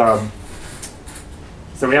working with, so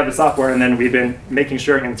we have the software, and then we've been making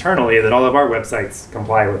sure internally that all of our websites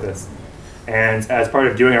comply with this. And as part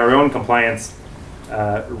of doing our own compliance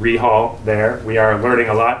rehaul there, we are learning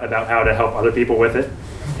a lot about how to help other people with it.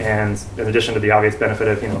 And in addition to the obvious benefit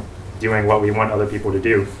of doing what we want other people to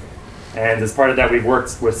do. And as part of that, we've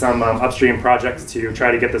worked with some upstream projects to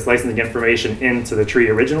try to get this licensing information into the tree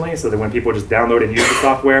originally, so that when people just download and use the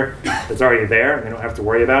software, it's already there and they don't have to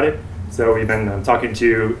worry about it. So we've been talking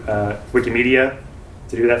to Wikimedia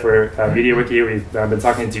to do that for MediaWiki. We've been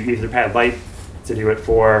talking to Etherpad Lite to do it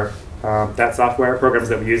for that software. Programs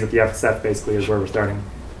that we use at the FSF basically is where we're starting.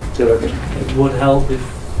 It would help if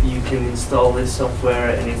you can install this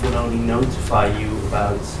software and it would only notify you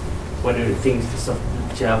about whether it thinks the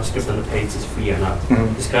JavaScript on the page is free or not.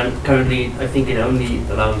 Because currently, I think it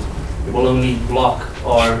will only block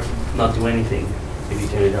or not do anything if you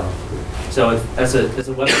turn it off. So as a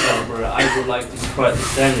web developer, I would like to support the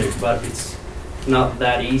standard, but it's not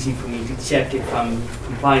that easy for me to check if I'm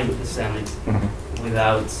complying with the standard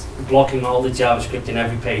without blocking all the JavaScript in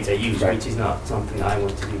every page I use, which is not something I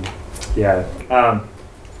want to do. Yeah.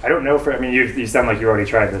 I don't know for, I mean, you sound like you already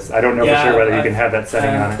tried this. I don't know Yeah, for sure whether you I- can have that setting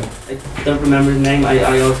on it. I don't remember the name.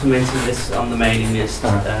 I also mentioned this on the mailing list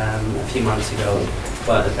a few months ago,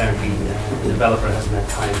 but apparently the developer hasn't had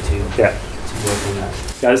time to work on that.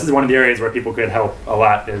 Yeah, this is one of the areas where people could help a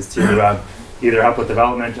lot, is to either help with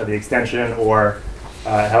development of the extension or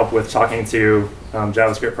help with talking to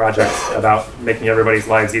JavaScript projects about making everybody's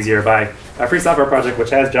lives easier by a free software project which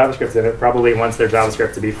has JavaScript in it probably wants their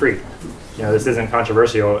JavaScript to be free. You know, this isn't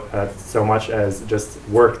controversial so much as just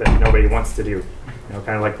work that nobody wants to do. You know,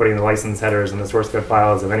 kind of like putting the license headers in the source code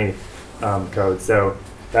files of any code. So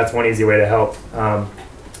that's one easy way to help.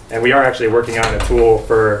 And we are actually working on a tool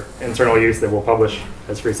for internal use that we'll publish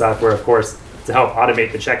as free software, of course, to help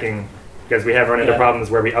automate the checking, because we have run into problems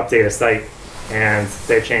where we update a site and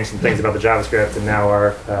they've changed some things about the JavaScript, and now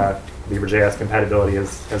our Libre.js compatibility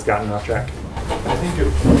has gotten off track. I think a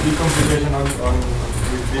big complication on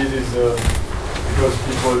with this is because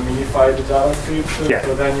people minify the JavaScript,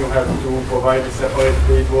 so then you have to provide a separate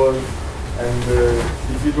table, and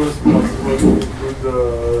if it was possible to include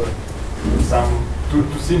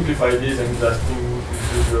to simplify this and just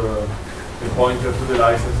include the pointer to the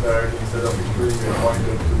license directly instead of including the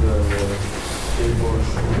pointer to the table,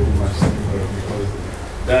 should be much simpler, because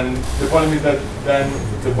then the problem is that then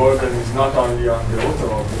the burden is not only on the author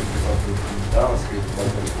of the JavaScript, but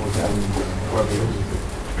also on whoever uses it.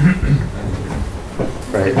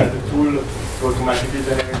 Right. And the tool to automatically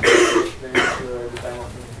generate the time of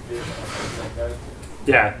notification or something like that.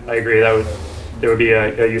 Yeah, I agree. That would be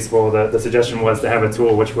a useful. The suggestion was to have a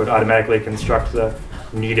tool which would automatically construct the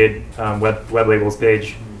needed web labels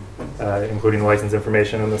page, including the license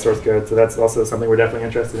information and the source code. So that's also something we're definitely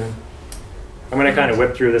interested in. I'm going to kind of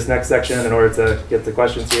whip through this next section in order to get to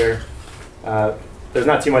questions here. There's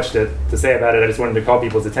not too much to say about it. I just wanted to call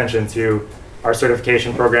people's attention to our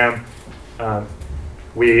certification program.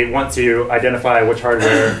 We want to identify which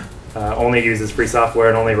hardware only uses free software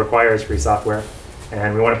and only requires free software.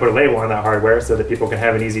 And we want to put a label on that hardware so that people can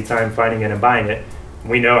have an easy time finding it and buying it.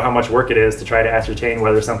 We know how much work it is to try to ascertain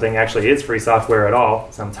whether something actually is free software at all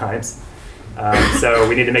sometimes. So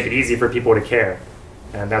we need to make it easy for people to care.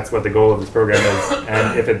 And that's what the goal of this program is.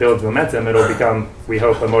 And if it builds momentum, it'll become, we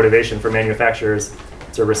hope, a motivation for manufacturers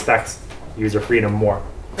to respect user freedom more.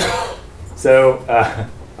 So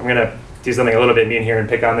I'm going to do something a little bit mean here and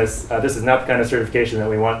pick on this. This is not the kind of certification that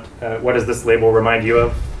we want. What does this label remind you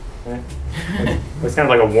of? It's kind of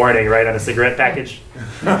like a warning, right, on a cigarette package.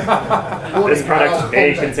 This product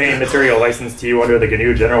may contain material licensed to you under the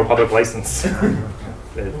GNU General Public License.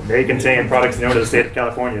 It may contain products known to the state of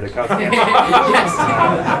California that cause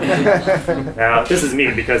cancer. Now, this is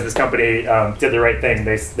mean because this company did the right thing.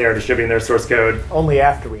 They are distributing their source code Only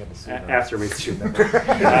after we have to sue them. after we shoot them.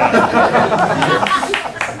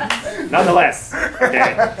 Nonetheless,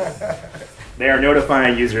 okay, they are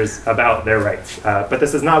notifying users about their rights. But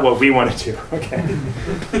this is not what we want to do, okay?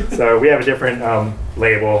 So we have a different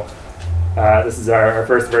label. This is our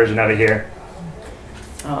first version of it here.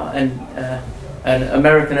 An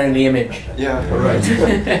American-only image. Yeah. Right.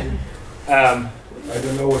 I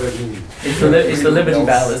don't know what I mean. It's the Liberty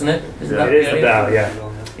Bell, isn't it? Isn't that It is the the bell, yeah.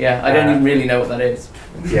 Yeah, I don't even really know what that is.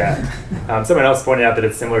 Yeah. Someone else pointed out that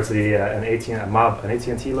it's similar to the an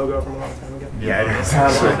AT&T logo from a long time ago. Yeah, it is.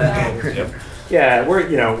 Yeah,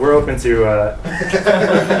 we're open to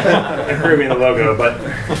improving the logo, but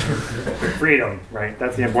freedom, right?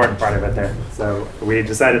 That's the important part of it there. So we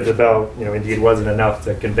decided the bell, indeed wasn't enough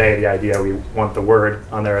to convey the idea. We want the word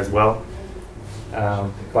on there as well.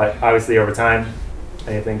 But obviously over time,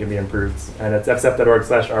 anything can be improved. And it's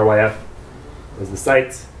fsep.org/RYF is the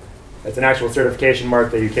site. It's an actual certification mark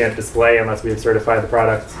that you can't display unless we have certified the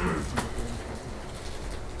product.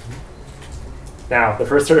 Now, the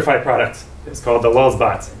first certified product is called the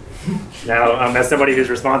LulzBot. Now, as somebody who's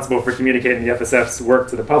responsible for communicating the FSF's work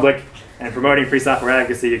to the public and promoting free software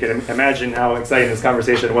advocacy, you can imagine how exciting this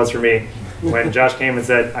conversation was for me when Josh came and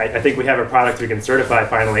said, I think we have a product we can certify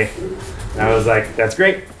finally. And I was like, that's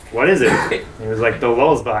great. What is it? And he was like, the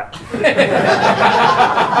LulzBot.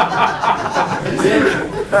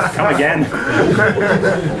 Come again.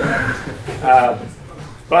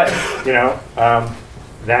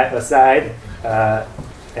 That aside,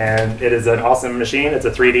 and it is an awesome machine. It's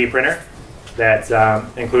a 3D printer that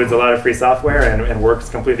includes a lot of free software and works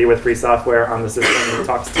completely with free software on the system and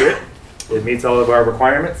talks to it. It meets all of our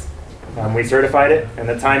requirements. We certified it, and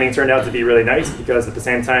the timing turned out to be really nice because at the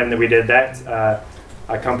same time that we did that,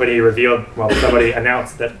 somebody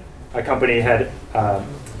announced that a company had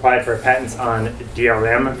applied for patents on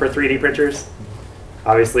DRM for 3D printers.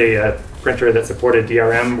 Obviously, printer that supported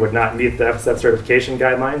DRM would not meet the FSF certification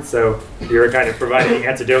guidelines. So we were kind of providing the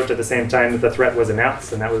antidote at the same time that the threat was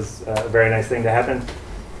announced, and that was a very nice thing to happen.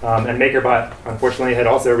 And MakerBot, unfortunately, had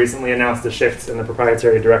also recently announced a shift in the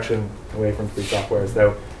proprietary direction away from free software.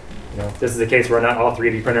 So, this is a case where not all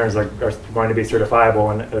 3D printers are going to be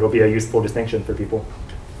certifiable, and it'll be a useful distinction for people.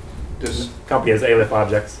 Does Company has ALIF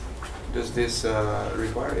objects. Does this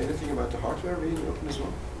require anything about the hardware being open as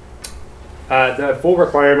well? The full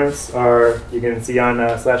requirements are, you can see on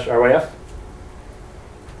 /RYF.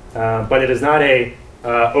 But it is not a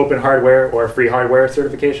open hardware or free hardware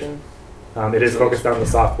certification. It is focused on the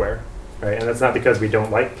software, right? And that's not because we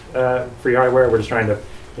don't like free hardware. We're just trying to,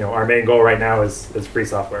 our main goal right now is free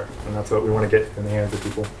software, and that's what we want to get in the hands of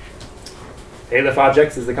people. ALIF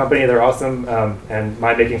Objects is the company. They're awesome, and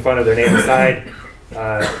mind making fun of their name aside,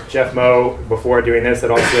 Jeff Moe, before doing this,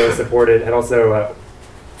 had also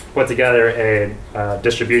put together a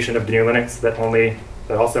distribution of GNU Linux that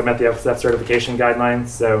also met the FSF certification guidelines.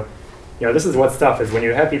 So, this is what's tough, is when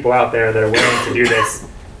you have people out there that are willing to do this.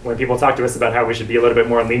 When people talk to us about how we should be a little bit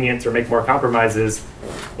more lenient or make more compromises,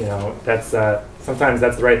 that's sometimes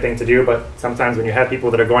that's the right thing to do. But sometimes when you have people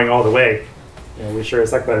that are going all the way, we sure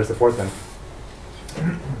as heck better support them.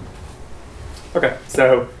 Okay,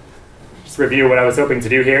 so just review what I was hoping to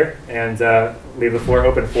do here, and leave the floor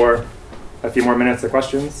open for a few more minutes of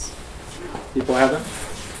questions. People have them?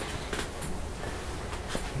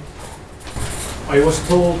 I was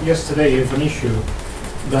told yesterday of an issue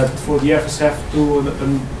that for the FSF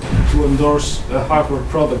to endorse a hardware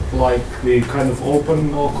product like the kind of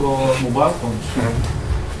open mobile phones,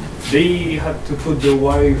 they had to put the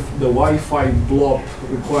Wi-Fi blob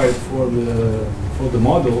required for the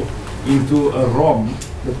model into a ROM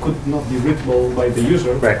that could not be readable by the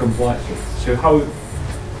user to comply. So how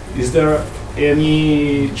is there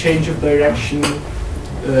any change of direction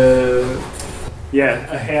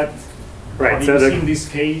ahead? Right. Have you seen this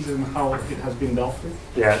case and how it has been dealt with?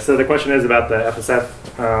 Yeah. So the question is about the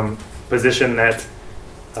FSF position that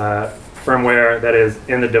firmware that is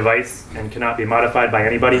in the device and cannot be modified by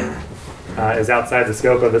anybody is outside the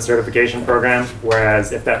scope of the certification program.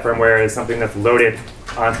 Whereas if that firmware is something that's loaded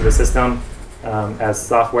onto the system as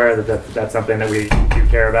software, that's something that we do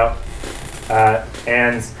care about.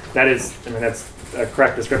 And that is, that's a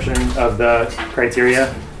correct description of the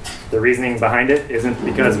criteria. The reasoning behind it isn't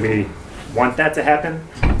because we want that to happen.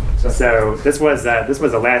 So this was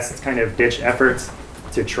a last kind of ditch effort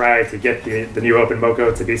to try to get the new Open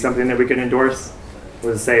MoCo to be something that we can endorse.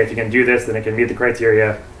 Was to say, if you can do this, then it can meet the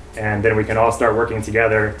criteria, and then we can all start working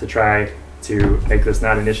together to try to make this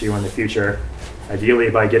not an issue in the future, ideally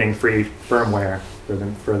by getting free firmware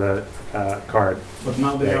for the card. But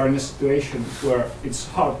now they are in a situation where it's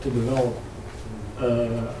hard to develop,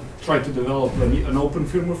 try to develop an open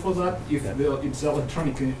firmware for that if it's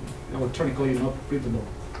electronically not printable.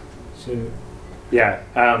 So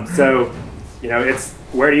so it's,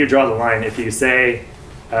 where do you draw the line? If you say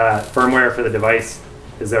firmware for the device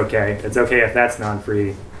is okay, it's okay if that's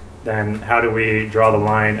non-free, then how do we draw the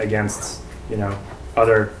line against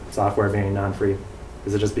other software being non-free?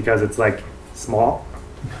 Is it just because it's like small?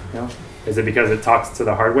 Is it because it talks to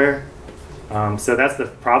the hardware? So that's the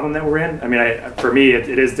problem that we're in. I mean, for me, it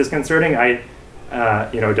is disconcerting.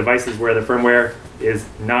 Devices where the firmware is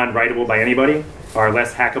non-writable by anybody are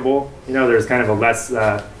less hackable. There's kind of a less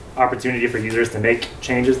opportunity for users to make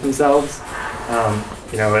changes themselves.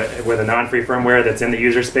 With a non-free firmware that's in the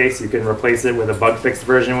user space, you can replace it with a bug-fixed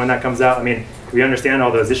version when that comes out. I mean, we understand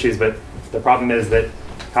all those issues, but the problem is that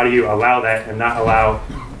how do you allow that and not allow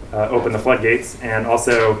open the floodgates? And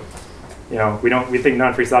also, we think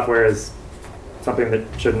non-free software is something that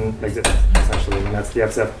shouldn't exist, essentially, and that's the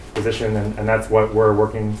FSF position, and that's what we're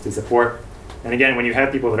working to support. And again, when you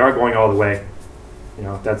have people that are going all the way,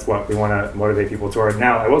 that's what we want to motivate people toward.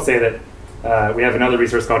 Now, I will say that we have another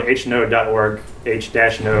resource called hnode.org,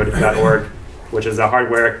 h-node.org, which is a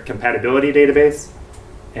hardware compatibility database.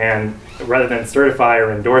 And rather than certify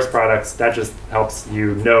or endorse products, that just helps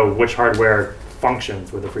you know which hardware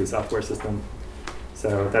functions with a free software system.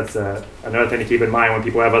 So that's another thing to keep in mind when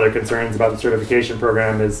people have other concerns about the certification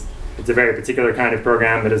program. Is it's a very particular kind of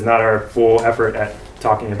program that is not our full effort at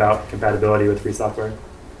talking about compatibility with free software.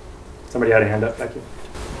 Somebody had a hand up back here.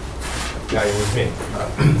 Yeah, it was me.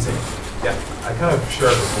 I kind of share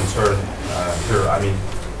the concern here. I mean,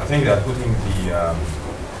 I think that putting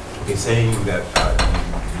saying that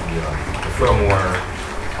the firmware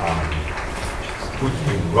put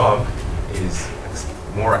in ROM is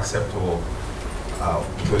more acceptable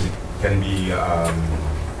because it can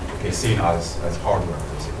be seen as hardware,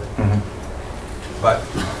 basically. But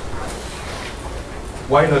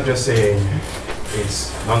why not just saying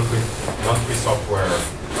it's non-free software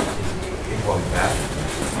is equally bad,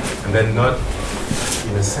 and then not,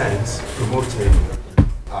 in a sense, promoting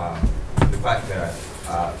the fact that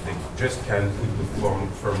they just can't put the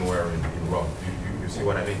firmware in ROM. You see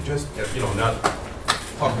what I mean? Just not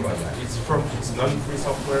talk about that. It's non-free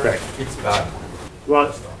software. Right. It's bad.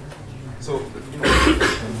 Well, so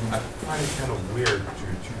I find it kind of weird to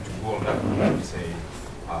go on that and say,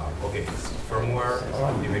 okay, it's firmware.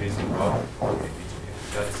 If it is in ROM, okay,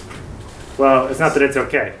 that's. Well, it's not that it's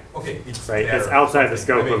okay. Okay, it's right. there. It's outside the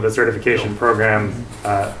scope of the certification program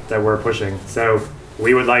that we're pushing. So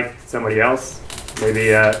we would like somebody else, maybe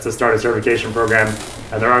to start a certification program.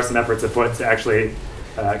 And there are some efforts afoot to actually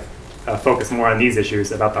focus more on these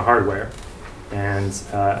issues about the hardware and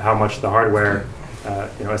how much the hardware,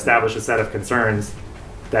 establish a set of concerns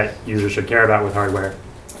that users should care about with hardware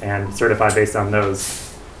and certify based on those.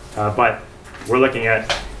 But we're looking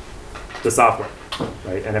at the software.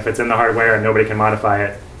 Right, and if it's in the hardware and nobody can modify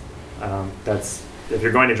it, that's if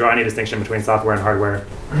you're going to draw any distinction between software and hardware.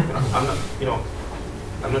 I'm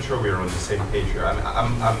not sure we're on the same page here.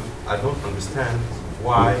 I don't understand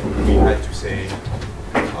why we had to say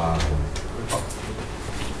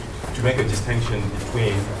to make a distinction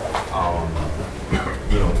between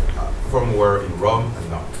firmware in ROM and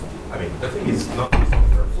not. I mean, the thing is not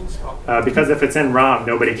software full stop. Because if it's in ROM,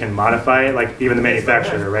 nobody can modify it, like even the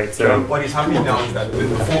manufacturer, right? So what is happening now is that the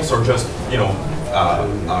folks are just,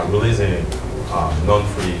 releasing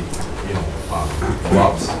non-free,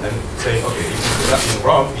 ROMs and saying, okay, if it's in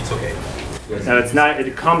ROM, it's okay. No, it's not.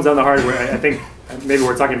 It comes on the hardware. I think maybe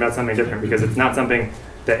we're talking about something different because it's not something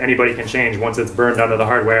that anybody can change once it's burned onto the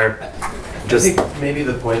hardware. I think maybe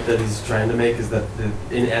the point that he's trying to make is that,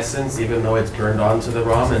 in essence, even though it's burned onto the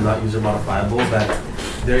ROM and not user modifiable, that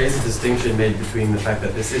there is a distinction made between the fact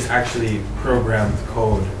that this is actually programmed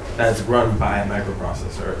code that's run by a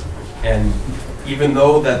microprocessor. And even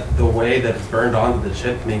though that the way that it's burned onto the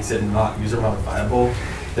chip makes it not user modifiable,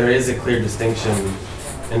 there is a clear distinction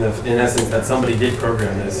in essence that somebody did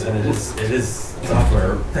program this, and it is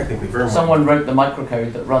software, technically firmware. Someone wrote the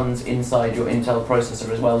microcode that runs inside your Intel processor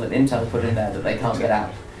as well that Intel put in there that they can't get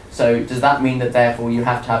out. So does that mean that therefore you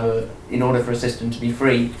have to have in order for a system to be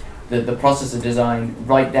free, the processor design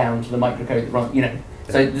right down to the microcode that runs,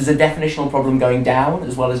 So there's a definitional problem going down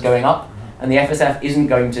as well as going up. And the FSF isn't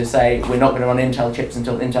going to say, we're not going to run Intel chips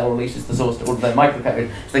until Intel releases the source to all of their microcode.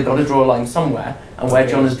 So they've got to draw a line somewhere, and where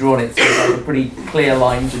John has drawn it seems like a pretty clear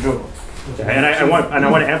line to draw. And I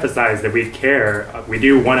want to emphasize that we care. We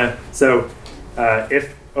do want to. So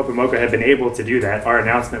if OpenMocha had been able to do that, our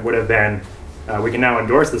announcement would have been, we can now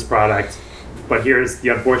endorse this product, but here's the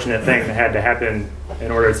unfortunate thing that had to happen in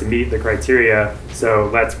order to meet the criteria. So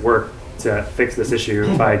let's work to fix this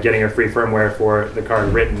issue by getting a free firmware for the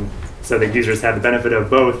card written, so that users have the benefit of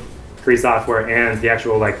both free software and the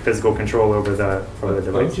actual physical control over the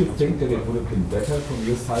device. Don't you think that it would have been better from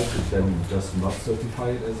your side to then just not certify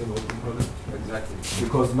it as an open product? Exactly.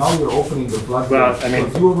 Because now you're opening the floodgates. Well,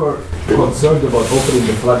 because you were concerned about opening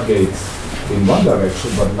the floodgates in one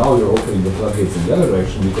direction, but now you're opening the floodgates in the other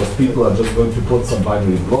direction because people are just going to put some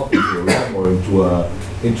binary block into a RAM or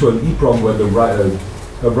into an EEPROM where the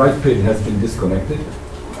write pin has been disconnected.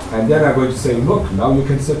 And then I'm going to say, look, now you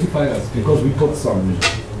can certify us because we put some.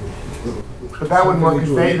 But that wouldn't work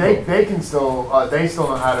because they can still they still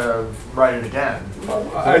know how to write it again.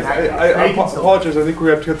 I apologize. I think we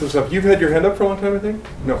have to get this up. You've had your hand up for a long time, I think.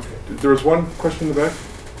 No, there was one question in the back.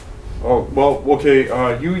 Oh well, okay.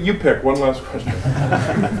 You pick one last question.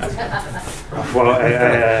 Well,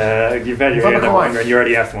 you've had your hand up longer, and you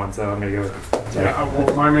already asked one, so I'm going to go with it.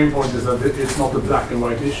 Well, my main point is that it's not a black and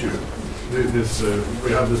white issue. We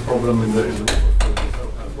have this problem in the as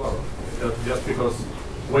well. Just because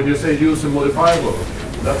when you say user modifiable,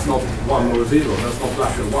 that's not 1 or 0. That's not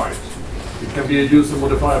black and white. It can be a user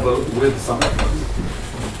modifiable with some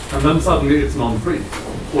effort, and then suddenly it's non-free,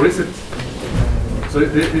 or is it? So I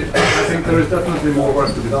think there is definitely more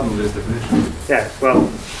work to be done on this definition. Yeah. Well,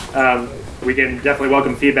 we can definitely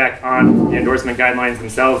welcome feedback on the endorsement guidelines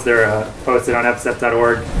themselves. They're posted on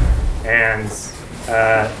fsf.org, and.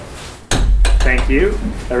 Thank you,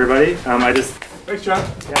 everybody. Thanks, John.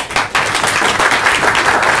 Yeah.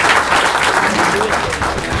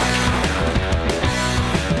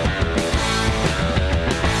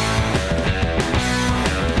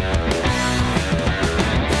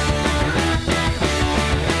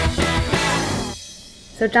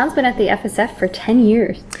 So John's been at the FSF for 10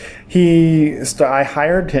 years. I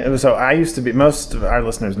hired him. So I used to be. Most of our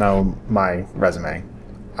listeners know my resume.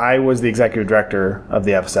 I was the executive director of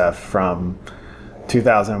the FSF from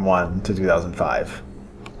 2001 to 2005.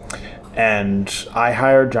 and I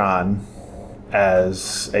hired John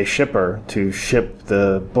as a shipper to ship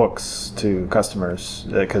the books to customers,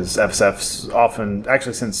 because FSF's often,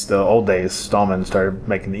 actually since the old days, Stallman started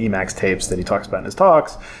making the Emacs tapes that he talks about in his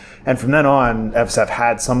talks, and from then on FSF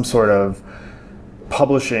had some sort of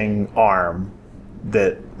publishing arm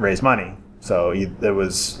that raised money. So there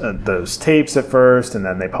was those tapes at first, and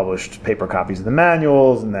then they published paper copies of the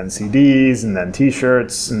manuals, and then CDs, and then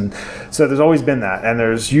T-shirts, and so there's always been that. And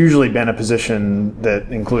there's usually been a position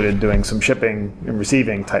that included doing some shipping and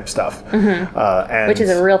receiving type stuff, which is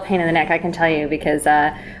a real pain in the neck, I can tell you, because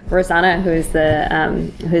Rosanna, who's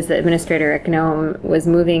the administrator at GNOME, was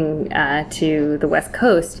moving to the West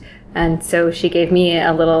Coast. And so she gave me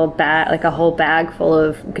a little bag, like a whole bag full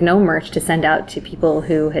of GNOME merch to send out to people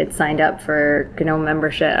who had signed up for GNOME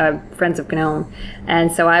membership, Friends of GNOME. And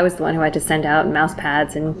so I was the one who had to send out mouse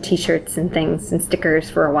pads and T-shirts and things and stickers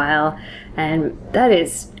for a while. And that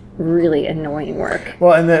is really annoying work.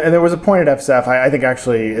 Well, and there was a point at FSF, I think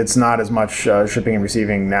actually it's not as much shipping and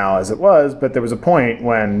receiving now as it was, but there was a point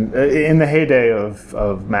when, in the heyday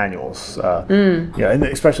of manuals, and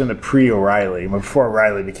especially in the pre-O'Reilly, before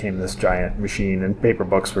O'Reilly became this giant machine and paper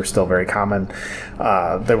books were still very common,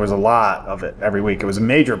 there was a lot of it every week. It was a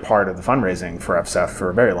major part of the fundraising for FSF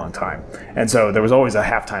for a very long time. And so there was always a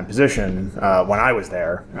half-time position when I was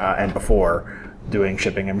there and before doing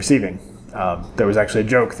shipping and receiving. There was actually a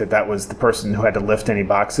joke that was the person who had to lift any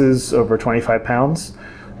boxes over 25 pounds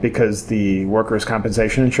because the workers'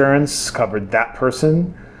 compensation insurance covered that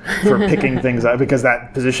person for picking things up, because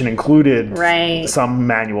that position included some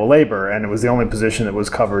manual labor, and it was the only position that was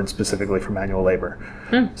covered specifically for manual labor.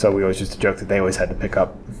 So we always used to joke that they always had to pick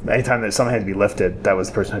up, anytime that something had to be lifted, that was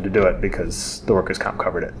the person who had to do it because the workers' comp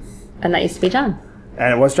covered it. And that used to be John.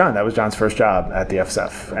 And it was John. That was John's first job at the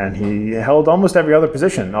FSF. And he held almost every other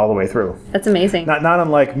position all the way through. That's amazing. Not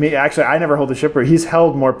unlike me. Actually, I never held a shipper. He's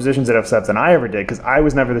held more positions at FSF than I ever did, because I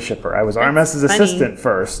was never the shipper. I was RMS's assistant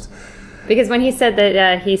first. Because when he said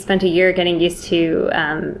that he spent a year getting used to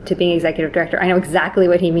being executive director, I know exactly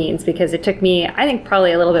what he means, because it took me, I think,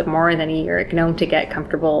 probably a little bit more than a year at GNOME to get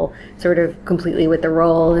comfortable sort of completely with the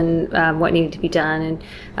role and what needed to be done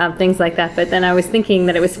and things like that. But then I was thinking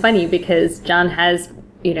that it was funny because John has,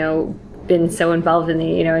 been so involved in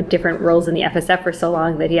the, different roles in the FSF for so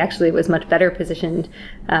long that he actually was much better positioned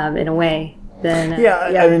in a way. Then,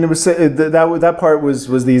 I mean, it was that part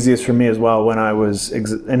was the easiest for me as well when I was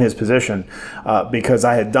in his position, because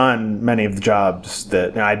I had done many of the jobs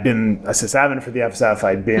that I'd been a sysadmin for the FSF.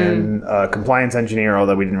 I'd been a compliance engineer,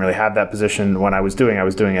 although we didn't really have that position when I was doing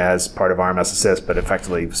it as part of RMS Assist, but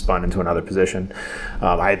effectively spun into another position.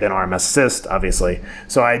 I had been RMS Assist, obviously,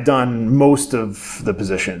 so I had done most of the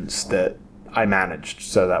positions that I managed,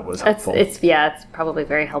 so that was helpful. It's probably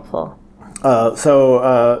very helpful.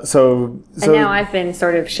 So and now I've been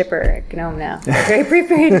sort of shipper at GNOME now for a very brief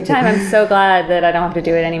period of time. I'm so glad that I don't have to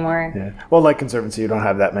do it anymore. Yeah. Well, like Conservancy, you don't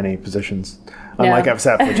have that many positions. Unlike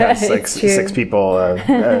FSF, which has like 6 people,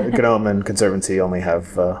 GNOME and Conservancy only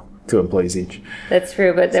have 2 employees each. That's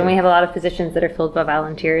true, but then we have a lot of positions that are filled by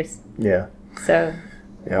volunteers. Yeah. So.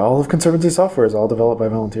 Yeah, all of Conservancy software is all developed by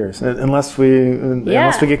volunteers, unless we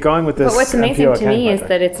get going with this. But what's amazing to me is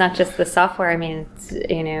that it's not just the software. I mean,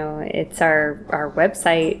 it's our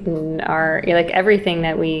website and our everything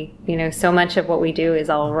that we so much of what we do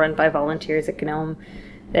is all run by volunteers at GNOME.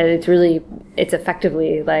 That it's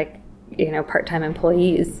effectively part-time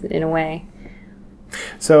employees in a way.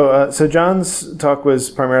 So John's talk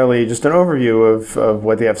was primarily just an overview of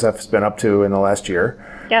what the FSF has been up to in the last year.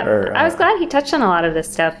 Yeah, I was glad he touched on a lot of this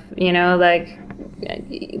stuff. They're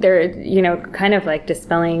kind of like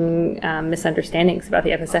dispelling misunderstandings about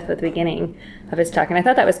the FSF at the beginning of his talk, and I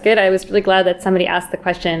thought that was good. I was really glad that somebody asked the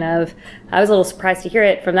question of. I was a little surprised to hear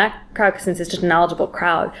it from that crowd since it's just a knowledgeable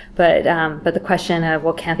crowd. But the question of,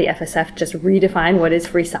 well, can't the FSF just redefine what is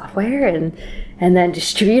free software and then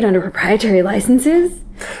distribute under proprietary licenses?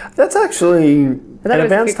 That's actually an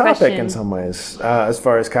advanced topic question. In some ways, as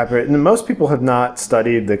far as copyright. And most people have not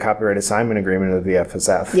studied the copyright assignment agreement of the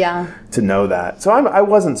FSF to know that. So I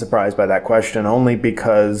wasn't surprised by that question, only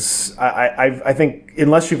because I think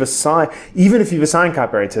unless you've assigned, even if you've assigned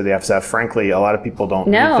copyright to the FSF, frankly, a lot of people don't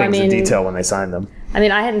read things in detail when they sign them. I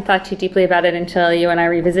mean, I hadn't thought too deeply about it until you and I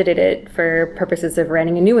revisited it for purposes of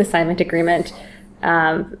writing a new assignment agreement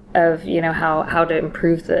of how to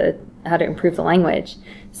improve the language.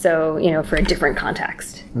 So, for a different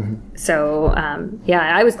context. Mm-hmm. So,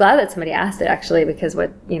 I was glad that somebody asked it, actually, because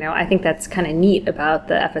I think that's kind of neat about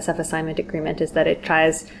the FSF assignment agreement is that it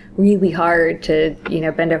tries really hard to,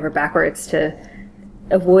 bend over backwards to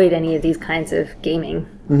avoid any of these kinds of gaming.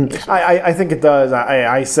 I think it does.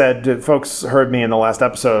 I said, folks heard me in the last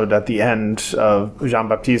episode at the end of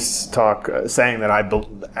Jean-Baptiste's talk saying that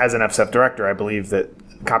as an FSF director, I believe that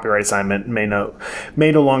copyright assignment may no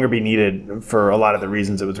longer be needed for a lot of the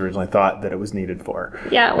reasons it was originally thought that it was needed for.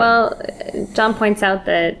 Yeah, well, John points out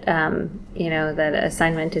that that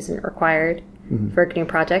assignment isn't required for GNU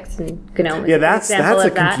projects, and GNOME is that's an example a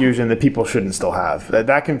of that. confusion that people shouldn't still have.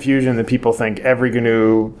 That confusion that people think every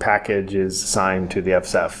GNU package is assigned to the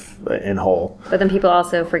FSF in whole. But then people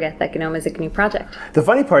also forget that GNOME is a GNU project. The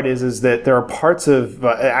funny part is that there are parts of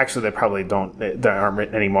actually they probably aren't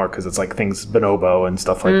written anymore because it's like things Bonobo and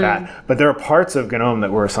stuff like that. But there are parts of GNOME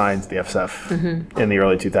that were assigned to the FSF in the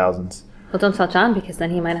early 2000s. Well, don't tell John, because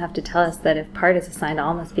then he might have to tell us that if part is assigned,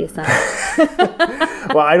 all must be assigned.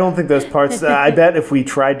 Well, I don't think those parts. I bet if we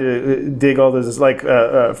tried to dig all those, like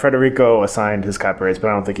Federico assigned his copyrights, but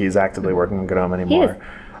I don't think he's actively working on GNOME anymore. He is.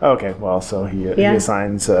 Okay, well, so he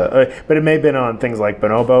assigns, but it may have been on things like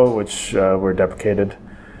Bonobo, which were deprecated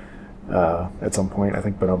at some point. I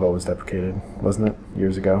think Bonobo was deprecated, wasn't it,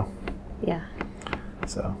 years ago? Yeah.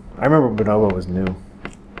 So I remember Bonobo was new.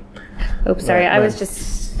 Oops, sorry. I was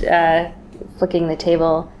just flicking the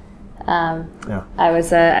table. I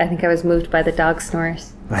think I was moved by the dog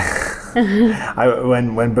snores.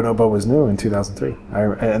 When Bonobo was new in 2003,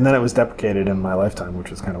 and then it was deprecated in my lifetime, which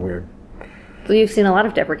was kind of weird. Well, you've seen a lot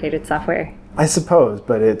of deprecated software. I suppose,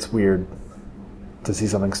 but it's weird to see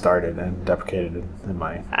something started and deprecated in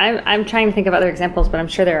my... I'm trying to think of other examples, but I'm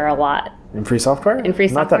sure there are a lot. In free software? In free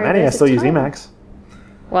software? Not that many. I still use Emacs.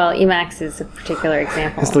 Well, Emacs is a particular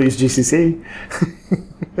example. I still use GCC.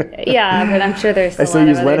 Yeah, but I'm sure there's a lot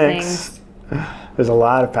of other things. There's a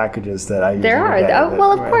lot of packages that I use. There are.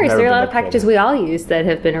 Well, of course. There are a lot of packages we all use that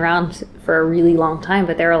have been around for a really long time,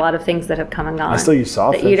 but there are a lot you that have come and gone. I still use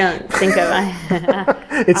Sawfish. That you don't think of.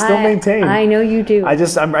 It's still maintained. I know you do. I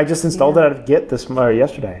just installed it out of Git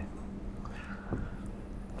yesterday.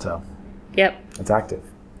 So. Yep. It's active.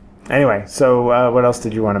 Anyway, so what else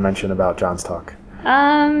did you want to mention about John's talk?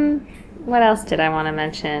 What else did I want to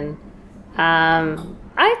mention?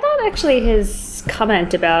 I thought actually his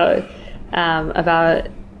comment about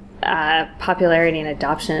popularity and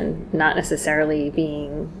adoption not necessarily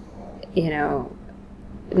being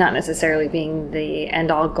the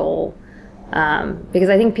end all goal, because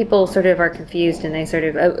I think people sort of are confused and they sort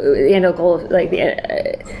of the end all goal of like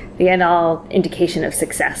the end all indication of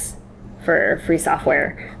success for free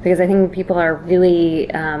software, because I think people are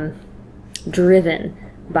really driven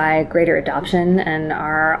by greater adoption and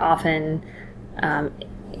are often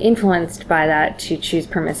influenced by that to choose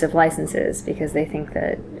permissive licenses, because they think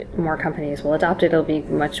that more companies will adopt it, it'll be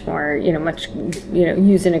much more,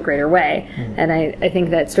 used in a greater way. And I think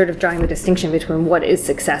that sort of drawing the distinction between what is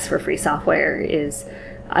success for free software is,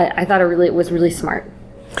 I thought it was really smart.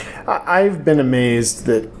 I've been amazed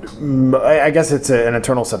that, I guess it's an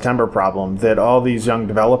eternal September problem, that all these young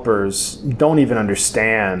developers don't even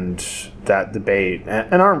understand that debate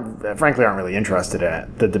and frankly aren't really interested in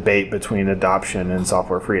it, the debate between adoption and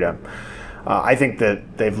software freedom. I think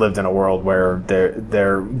that they've lived in a world where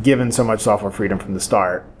they're given so much software freedom from the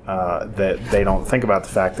start that they don't think about the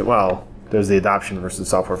fact that, well, there's the adoption versus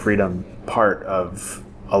software freedom part of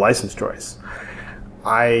a license choice.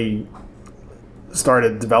 I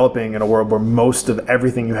started developing in a world where most of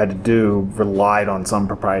everything you had to do relied on some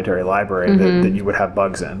proprietary library that you would have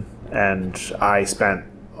bugs in. And I spent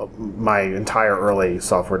my entire early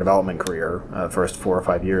software development career, first 4 or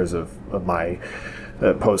 5 years of my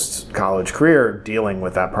post-college career, dealing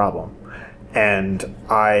with that problem. And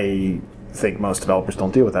I think most developers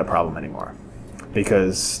don't deal with that problem anymore,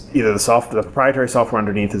 because either the proprietary software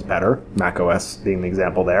underneath is better, macOS being the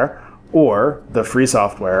example there, or the free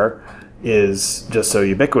software is just so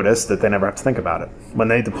ubiquitous that they never have to think about it. When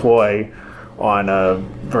they deploy on a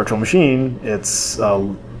virtual machine, it's a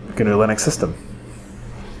GNU Linux system.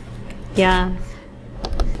 Yeah.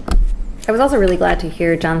 I was also really glad to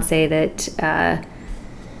hear John say that,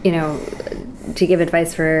 to give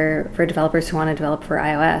advice for developers who want to develop for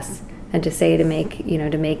iOS, and to say to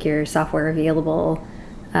make your software available,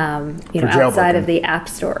 outside of the App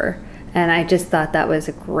Store. And I just thought that was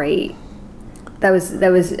that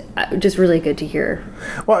was just really good to hear.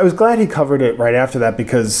 Well, I was glad he covered it right after that,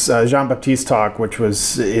 because Jean-Baptiste's talk, which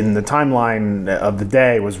was in the timeline of the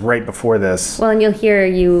day, was right before this. Well, and you'll hear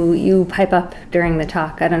you pipe up during the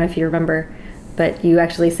talk. I don't know if you remember, but you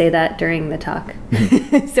actually say that during the talk.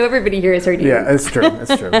 So everybody here has heard you. Yeah, it's true.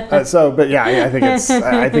 It's true. I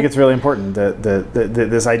think it's really important that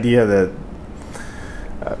this idea that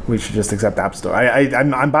we should just accept App Store.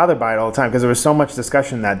 I'm bothered by it all the time because there was so much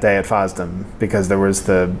discussion that day at FOSDEM because there was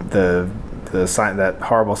that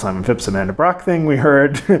horrible Simon Phipps Amanda Brock thing we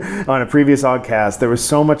heard on a previous oddcast. There was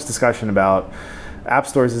so much discussion about app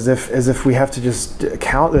stores as if we have to just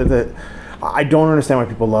count that. I don't understand why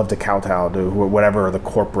people love to kowtow to whatever the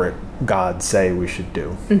corporate gods say we should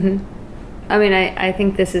do. Mm-hmm. I mean, I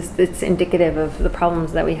think it's indicative of the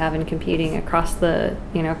problems that we have in computing across the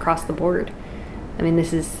board. I mean,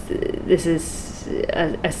 this is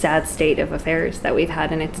a sad state of affairs that we've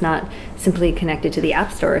had, and it's not simply connected to the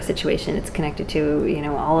App Store situation. It's connected to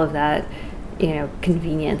all of that,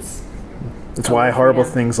 convenience. That's why horrible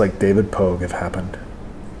things like David Pogue have happened.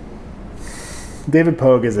 David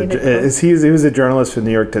Pogue he was a journalist for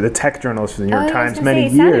the tech journalist for the New York Times many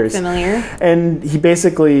years. Familiar. And he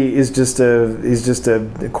basically is just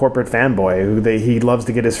a corporate fanboy who he loves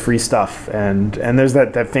to get his free stuff. And there's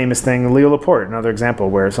that famous thing, Leo Laporte, another example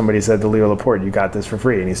where somebody said to Leo Laporte, "You got this for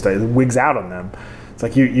free," and he wigs out on them. It's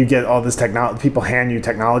like you get all this technology. People hand you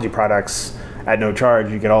technology products at no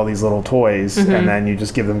charge. You get all these little toys, and then you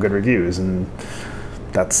just give them good reviews, and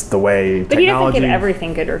that's the way. But you don't have to give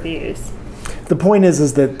everything good reviews. The point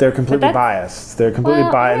is that they're completely biased. They're completely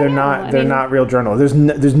biased. They're not real journalists.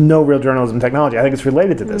 There's no real journalism in technology. I think it's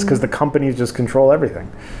related to this because the companies just control everything.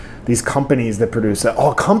 These companies that produce it.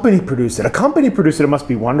 Oh, a company produced it. A company produced it. It must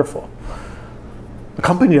be wonderful. A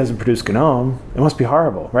company doesn't produce GNOME. It must be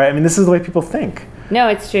horrible, right? I mean, this is the way people think. No,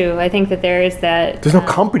 it's true. I think that there is that. There's no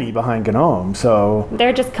company behind GNOME, so.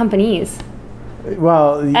 They're just companies.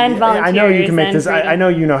 Well, and I know you can make this. I know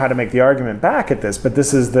you know how to make the argument back at this, but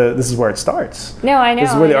this is where it starts. No, I know.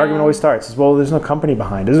 This is where the argument always starts. Is, well, there's no company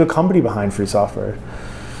behind. There's no company behind free software.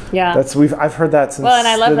 Yeah. I've heard that since. Well, and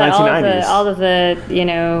I love the that 1990s. all of the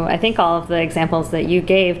I think all of the examples that you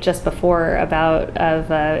gave just before of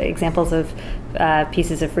examples of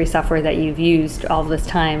pieces of free software that you've used all this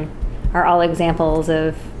time are all examples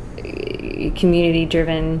of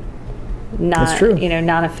community-driven. Not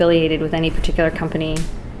affiliated with any particular company.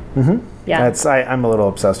 Mm-hmm. Yeah, I'm a little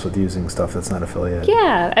obsessed with using stuff that's not affiliated.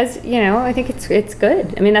 Yeah, I think it's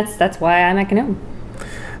good. I mean, that's why I'm at GNOME.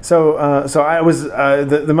 So I was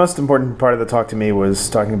the most important part of the talk to me was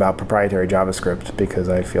talking about proprietary JavaScript because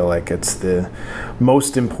I feel like it's the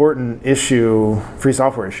most important free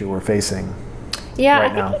software issue we're facing. Yeah,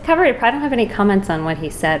 right I think now. he covered it. But I don't have any comments on what he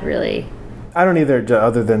said really. I don't either,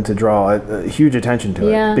 other than to draw a huge attention to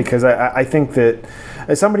it, because I think that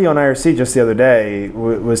somebody on IRC just the other day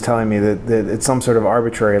was telling me that it's some sort of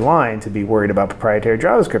arbitrary line to be worried about proprietary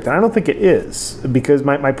JavaScript, and I don't think it is, because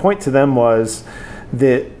my point to them was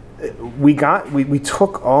that we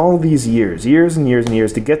took all these years and years and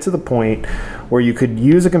years to get to the point where you could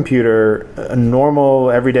use a computer, a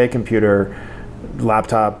normal everyday computer,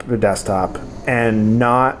 laptop or desktop, and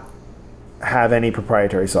not have any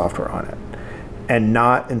proprietary software on it. And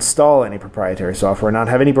not install any proprietary software, not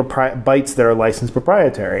have any bytes that are licensed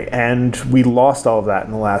proprietary. And we lost all of that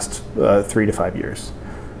in the last 3 to 5 years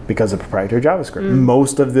because of proprietary JavaScript.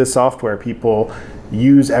 Most of the software people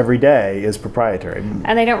use every day is proprietary.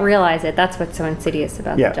 And they don't realize it. That's what's so insidious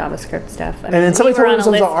about the JavaScript stuff. I mean, and then somebody told us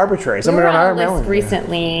it was arbitrary. Somebody on our list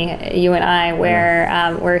recently, you and I,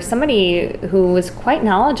 where somebody who was quite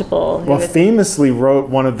knowledgeable. Famously wrote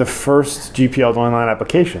one of the first GPL online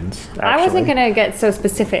applications. Actually. I wasn't going to get so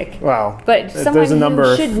specific. Well, but someone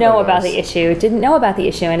who should know about the issue didn't know about the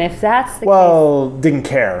issue, and if that's the case, didn't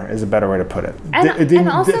care is a better way to put it. And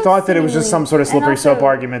thought that it was just some sort of slippery slope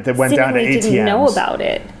argument that went down to ATMs. Didn't know about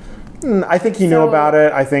it. I think he knew about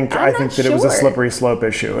it. I think that it was a slippery slope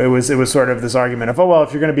issue. It was sort of this argument of,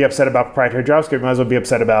 if you're going to be upset about proprietary JavaScript, you might as well be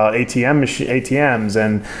upset about ATMs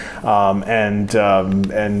and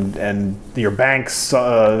your banks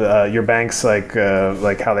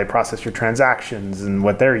like how they process your transactions and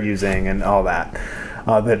what they're using and all that.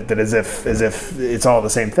 That as if it's all the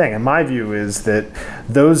same thing. And my view is that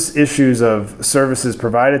those issues of services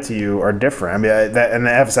provided to you are different. I mean, and the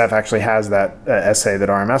FSF actually has that essay that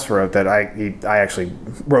RMS wrote that I actually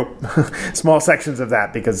wrote small sections of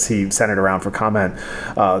that because he sent it around for comment.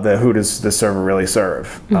 Who does the server really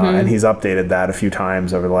serve? And he's updated that a few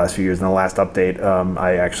times over the last few years. In the last update,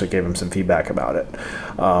 I actually gave him some feedback about it.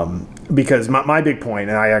 Because my big point,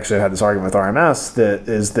 and I actually had this argument with RMS,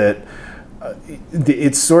 is that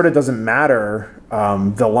it sort of doesn't matter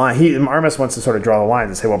the line. RMS wants to sort of draw the lines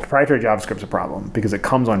and say, well, proprietary JavaScript's a problem because it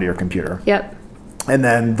comes onto your computer. Yep. And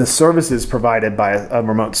then the services provided by a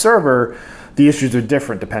remote server, the issues are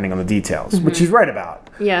different depending on the details, which he's right about.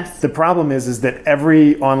 Yes. The problem is that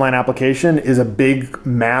every online application is a big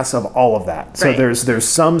mass of all of that. So Right. there's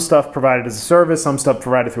some stuff provided as a service, some stuff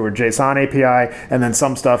provided through a JSON API, and then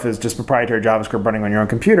some stuff is just proprietary JavaScript running on your own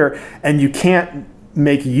computer. And you can't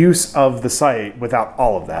make use of the site without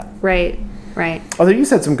all of that. Right. Right. Although you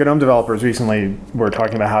said some GNOME developers recently were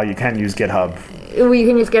talking about how you can use GitHub. Well, you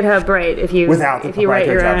can use GitHub, right? If you Without the if you write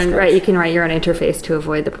your own, proprietary JavaScript. right, you can write your own interface to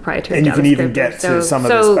avoid the proprietary. And you can even JavaScript. get to some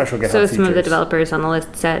of the special GitHub So some of the features. developers on the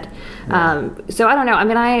list said. So I don't know. I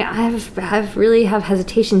mean, I have really have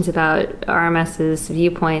hesitations about RMS's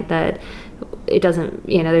viewpoint that it doesn't.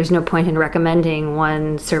 There's no point in recommending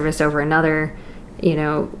one service over another.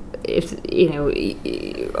 If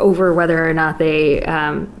over whether or not they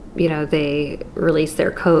they release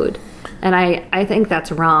their code. And I think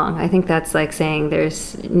that's wrong. I think that's like saying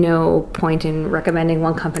there's no point in recommending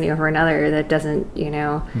one company over another that doesn't,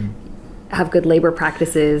 have good labor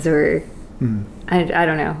practices or I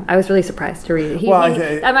don't know. I was really surprised to read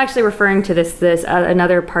it. I'm actually referring to this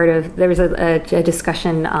another part of, there was a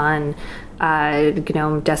discussion on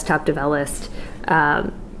GNOME Desktop Developed,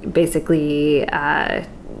 basically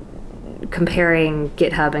comparing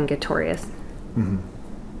GitHub and Gitorious. Mm-hmm.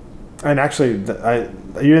 And actually,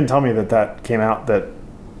 you didn't tell me that came out, that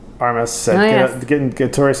RMS said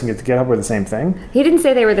Gitorious and GitHub were the same thing. He didn't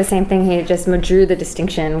say they were the same thing. He just drew the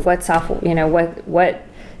distinction. What software, what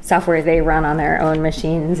software they run on their own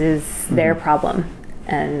machines is their problem.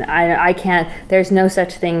 And I can't. There's no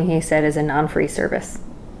such thing, he said, as a non-free service.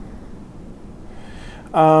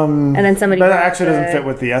 And then somebody. But that actually doesn't fit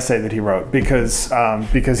with the essay that he wrote because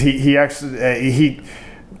he actually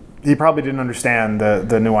he probably didn't understand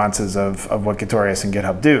the nuances of what Gitorious and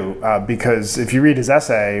GitHub do, because if you read his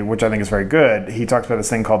essay, which I think is very good, he talks about this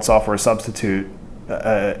thing called software substitute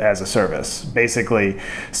as a service. Basically,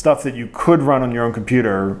 stuff that you could run on your own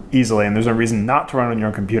computer easily, and there's no reason not to run on your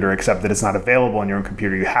own computer except that it's not available on your own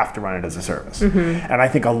computer. You have to run it as a service. Mm-hmm. And I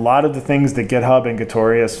think a lot of the things that GitHub and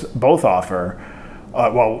Gitorious both offer,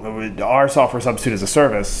 our software substitute as a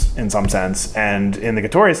service in some sense, and in the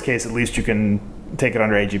Gitorious case, at least you can take it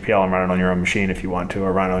under AGPL and run it on your own machine if you want to,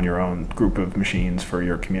 or run it on your own group of machines for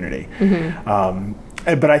your community.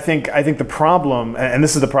 Mm-hmm. But I think the problem, and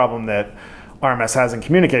this is the problem that RMS has in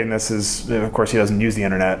communicating this, is of course he doesn't use the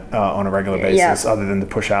internet on a regular basis other than to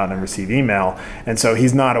push out and receive email, and so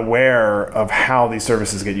he's not aware of how these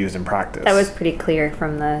services get used in practice. That was pretty clear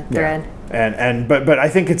from the thread. But I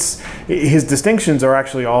think his distinctions are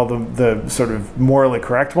actually all the sort of morally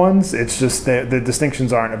correct ones. It's just the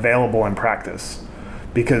distinctions aren't available in practice.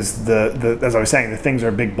 Because as I was saying, the things are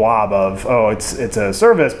a big blob of it's a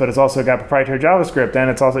service, but it's also got proprietary JavaScript, and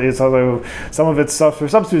it's also some of it's stuff for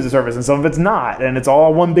substitutes as a service, and some of it's not, and it's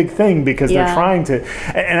all one big thing because they're trying to.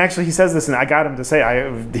 And actually, he says this, and I got him to say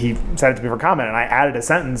he said it to me for comment, and I added a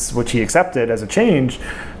sentence which he accepted as a change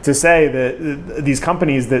to say that these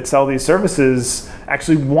companies that sell these services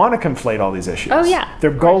actually want to conflate all these issues. Oh yeah.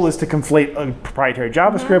 Their goal is to conflate proprietary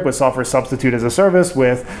JavaScript with software substitute as a service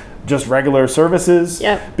with just regular services,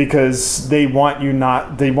 because they want you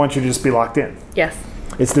to just be locked in. Yes.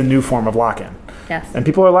 It's the new form of lock-in. Yes. And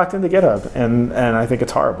people are locked into GitHub, and I think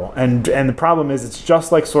it's horrible. And the problem is, it's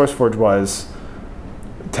just like SourceForge was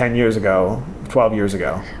 10 years ago, 12 years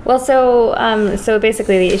ago. Well, so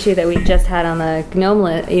basically, the issue that we just had on the GNOME,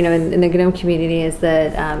 in the GNOME community, is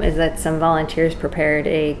that some volunteers prepared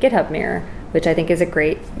a GitHub mirror, which I think is a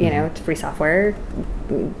great, it's free software.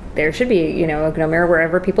 There should be, a GNOME mirror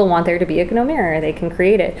wherever people want there to be a GNOME mirror. They can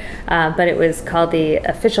create it. But it was called the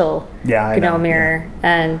official GNOME mirror.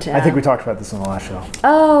 And I think we talked about this on the last show.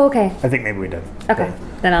 Oh, okay. I think maybe we did. Okay.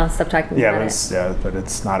 Then I'll stop talking about it. But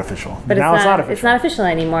it's not official. But now it's not official. It's not official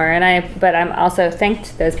anymore. But I'm also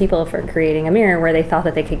thanked those people for creating a mirror where they thought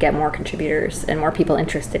that they could get more contributors and more people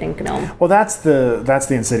interested in GNOME. Well, that's the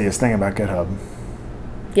insidious thing about GitHub.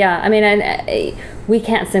 Yeah, I mean, we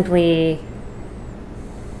can't simply,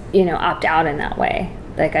 opt out in that way.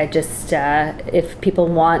 Like, I just, if people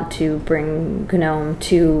want to bring GNOME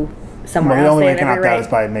to somewhere else, the only way you can opt out is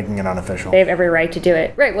by making it unofficial. They have every right to do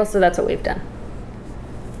it. Right, well, so that's what we've done.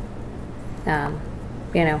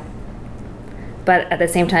 But at the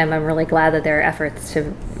same time, I'm really glad that there are efforts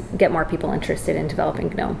to get more people interested in developing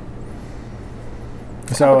GNOME.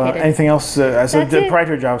 So anything else? So the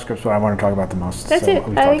proprietary JavaScript is what I want to talk about the most. That's it.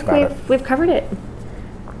 I think we've covered it.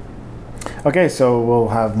 Okay, so we'll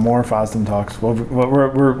have more FOSDEM talks.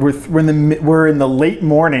 We're in the late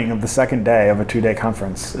morning of the second day of a 2-day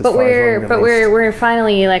conference. But we're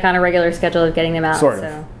finally on a regular schedule of getting them out. Sort of.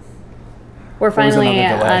 So. We're There was finally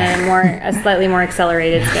another delay. on a slightly more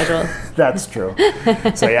accelerated schedule. That's true.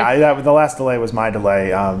 So yeah, the last delay was my delay.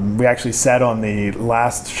 We actually said on the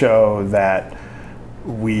last show that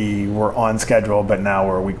we were on schedule, but now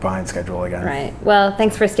we're a week behind schedule again. Right. Well,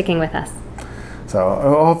 thanks for sticking with us. So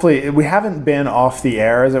hopefully we haven't been off the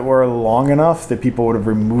air, as it were, long enough that people would have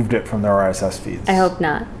removed it from their RSS feeds. I hope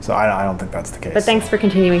not. So I don't think that's the case. But thanks for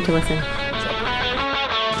continuing to listen.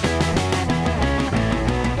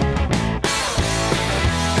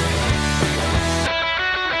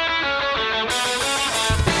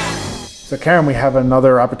 So Karen, we have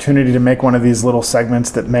another opportunity to make one of these little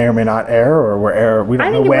segments that may or may not air, or will air. We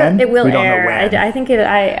don't know when. It will we don't air. know when. I think it.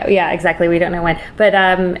 Yeah, exactly. We don't know when. But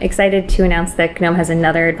excited to announce that GNOME has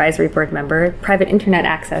another advisory board member. Private Internet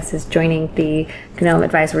Access is joining the GNOME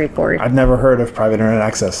advisory board. I've never heard of Private Internet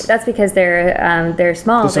Access. That's because they're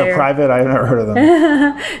small. So They're private, I've never heard of them.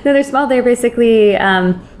 No, they're small. They're basically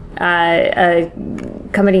a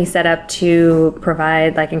company set up to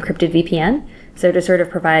provide like encrypted VPN. So to sort of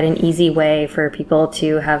provide an easy way for people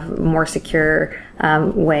to have more secure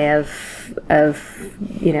way of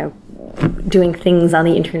doing things on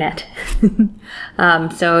the internet.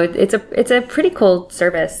 So it's a pretty cool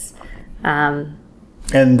service. And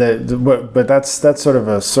but that's sort of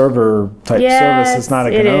a server type service. It's not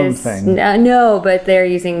a GNOME thing. No, but they're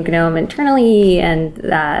using GNOME internally, and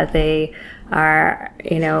they are,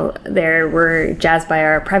 we're jazzed by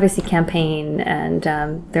our privacy campaign, and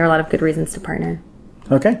there are a lot of good reasons to partner.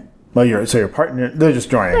 Okay. Well, your partner, they're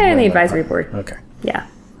just joining. They're in the advisory board. Okay. Yeah.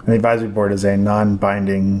 And the advisory board is a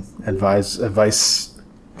non-binding advice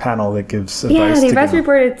panel that gives advice. Yeah, the to advisory GNOME.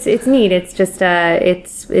 board. It's neat. It's just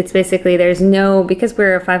it's basically because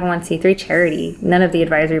we're a 501c3 charity. None of the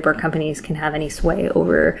advisory board companies can have any sway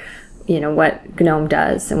over what GNOME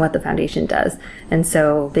does and what the foundation does. And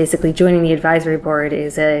so basically joining the advisory board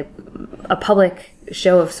is a public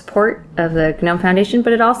show of support of the GNOME Foundation,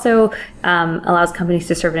 but it also allows companies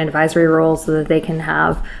to serve in advisory roles so that they can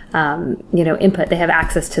have input. They have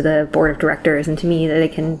access to the board of directors and to me that they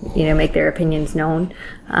can make their opinions known.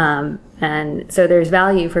 And so there's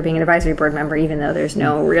value for being an advisory board member, even though there's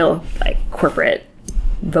no real corporate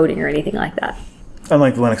voting or anything like that.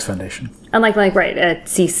 Unlike the Linux Foundation. Unlike right at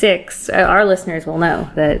C6, our listeners will know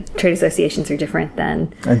that trade associations are different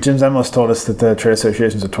than. And Jim Zemlis told us that the trade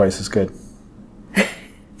associations are twice as good.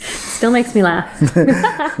 Still makes me laugh.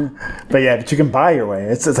 But you can buy your way.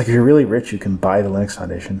 It's like if you're really rich, you can buy the Linux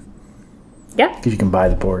Foundation. Yeah. Because you can buy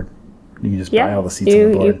the board. You can just buy all the seats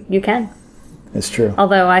on the board. You can. It's true.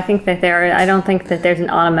 Although I think that I don't think that there's an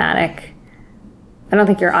automatic. I don't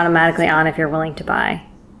think you're automatically on if you're willing to buy.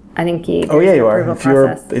 I think you. Oh yeah, you are.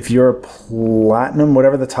 Process. If you're a platinum,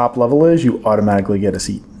 whatever the top level is, you automatically get a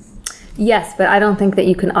seat. Yes, but I don't think that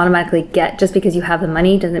you can automatically get, just because you have the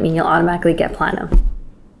money doesn't mean you'll automatically get platinum.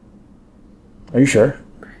 Are you sure?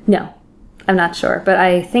 No, I'm not sure. But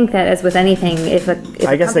I think that as with anything, if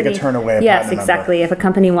I guess they could turn away a yes, platinum exactly. member. If a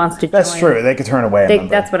company wants to That's join. true. They could turn away a member.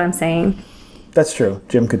 That's what I'm saying. That's true.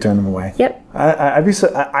 Jim could turn them away. Yep. I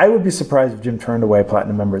would be surprised if Jim turned away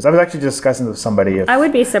platinum members. I was actually discussing with somebody. I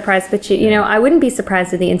would be surprised, but I wouldn't be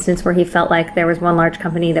surprised in the instance where he felt like there was one large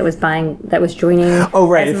company that was joining. Oh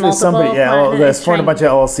right, if there's somebody, that's formed a bunch of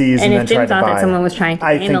LLCs and then if Jim tried to thought buy. that someone was trying to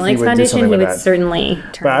I gain think the he Linux would do Foundation, something he with would that. certainly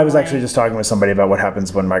turn. But I was actually just talking with somebody about what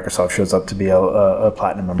happens when Microsoft shows up to be a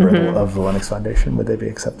platinum member of the Linux Foundation. Would they be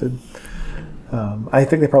accepted? I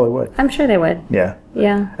think they probably would. I'm sure they would. Yeah.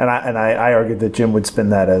 Yeah. And I argued that Jim would spin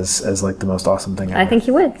that as like the most awesome thing ever. I think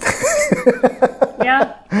he would.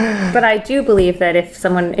 Yeah. But I do believe that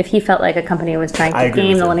if he felt like a company was trying to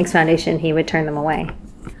game the Linux Foundation, he would turn them away.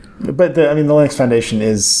 But the Linux Foundation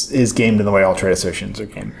is gamed in the way all trade associations are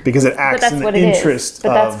gamed because it acts in the interest of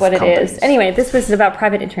But that's what companies. it is. Anyway, this was about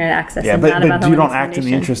private internet access. Yeah, and but not about the you Linux don't act in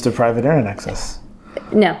the Foundation. interest of private internet access.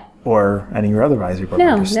 No. Or any of your other advisory board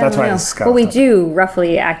No, members. That's why this is But we do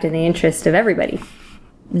roughly act in the interest of everybody.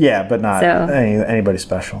 Yeah, but not So- anybody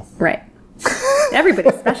special. Right.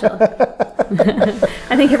 Everybody's special.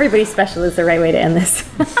 I think everybody's special is the right way to end this.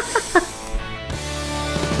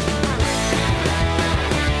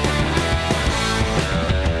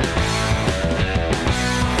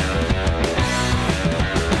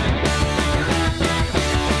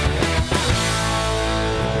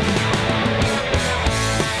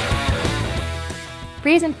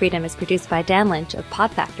 Free as in Freedom is produced by Dan Lynch of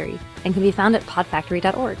Pod Factory and can be found at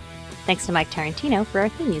podfactory.org. Thanks to Mike Tarantino for our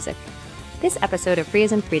theme music. This episode of Free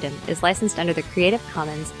as in Freedom is licensed under the Creative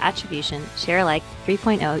Commons Attribution Share Alike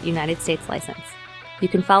 3.0 United States license. You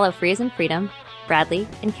can follow Free as in Freedom, Bradley,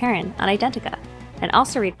 and Karen on Identica, and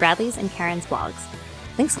also read Bradley's and Karen's blogs.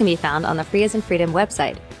 Links can be found on the Free as in Freedom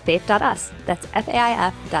website, faith.us. That's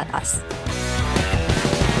faif.us.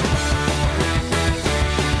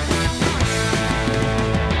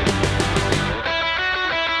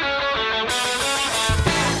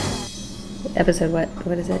 Episode what?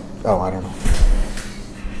 What is it? Oh, I don't know.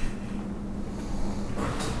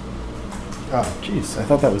 Oh, jeez. I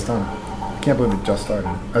thought that was done. I can't believe it just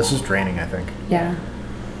started. It's just draining, I think. Yeah.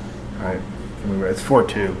 All right. It's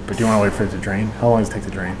 4:02, but do you want to wait for it to drain? How long does it take to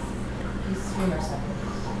drain? 3 more seconds.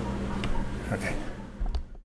 Okay.